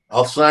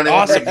 I'll sign it.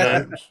 Awesome,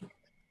 man.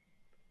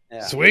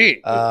 Yeah.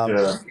 Sweet.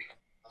 So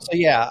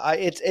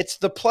it's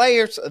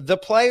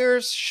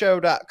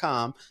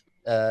theplayershow.com.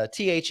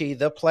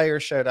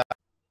 theplayershow.com.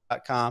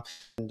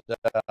 And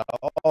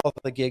all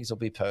the gigs will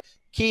be posted.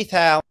 Keith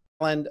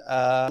Howland,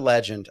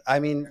 legend. I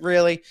mean,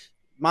 really,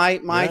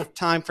 my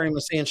time frame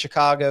was seeing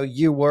Chicago.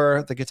 You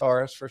were the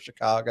guitarist for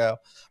Chicago.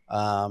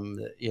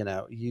 You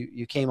know,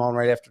 you came on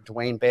right after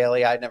Dwayne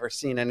Bailey. I'd never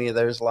seen any of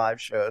those live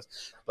shows,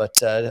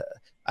 but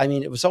I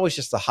mean, it was always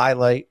just the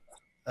highlight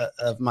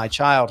of my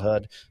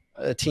childhood,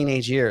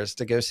 teenage years,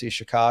 to go see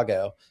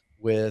Chicago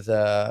with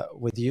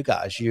you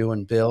guys, you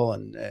and Bill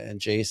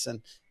and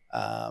Jason.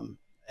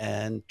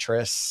 And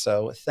Triss.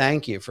 So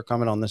thank you for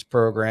coming on this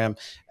program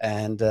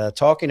and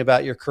talking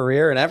about your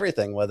career and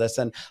everything with us.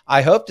 And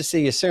I hope to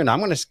see you soon. I'm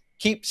going to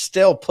keep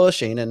still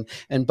pushing and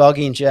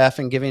bugging Jeff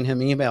and giving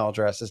him email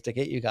addresses to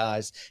get you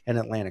guys in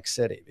Atlantic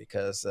City,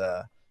 because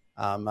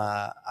I'm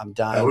dying.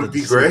 That would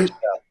be great.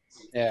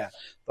 Yeah.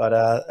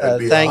 But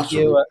thank awesome.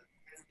 you.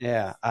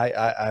 Yeah,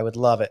 I would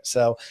love it.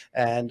 So,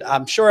 and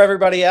I'm sure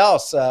everybody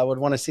else would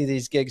want to see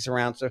these gigs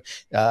around. So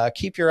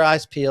keep your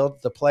eyes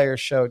peeled,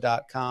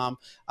 theplayershow.com.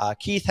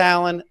 Keith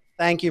Howland,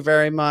 thank you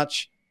very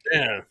much.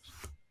 Yeah.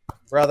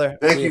 Brother.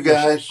 Thank you,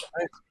 guys.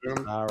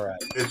 All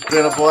right. It's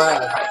been a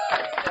blast.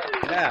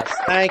 Yes,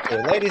 thank you.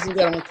 Ladies and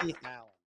gentlemen, Keith Howland.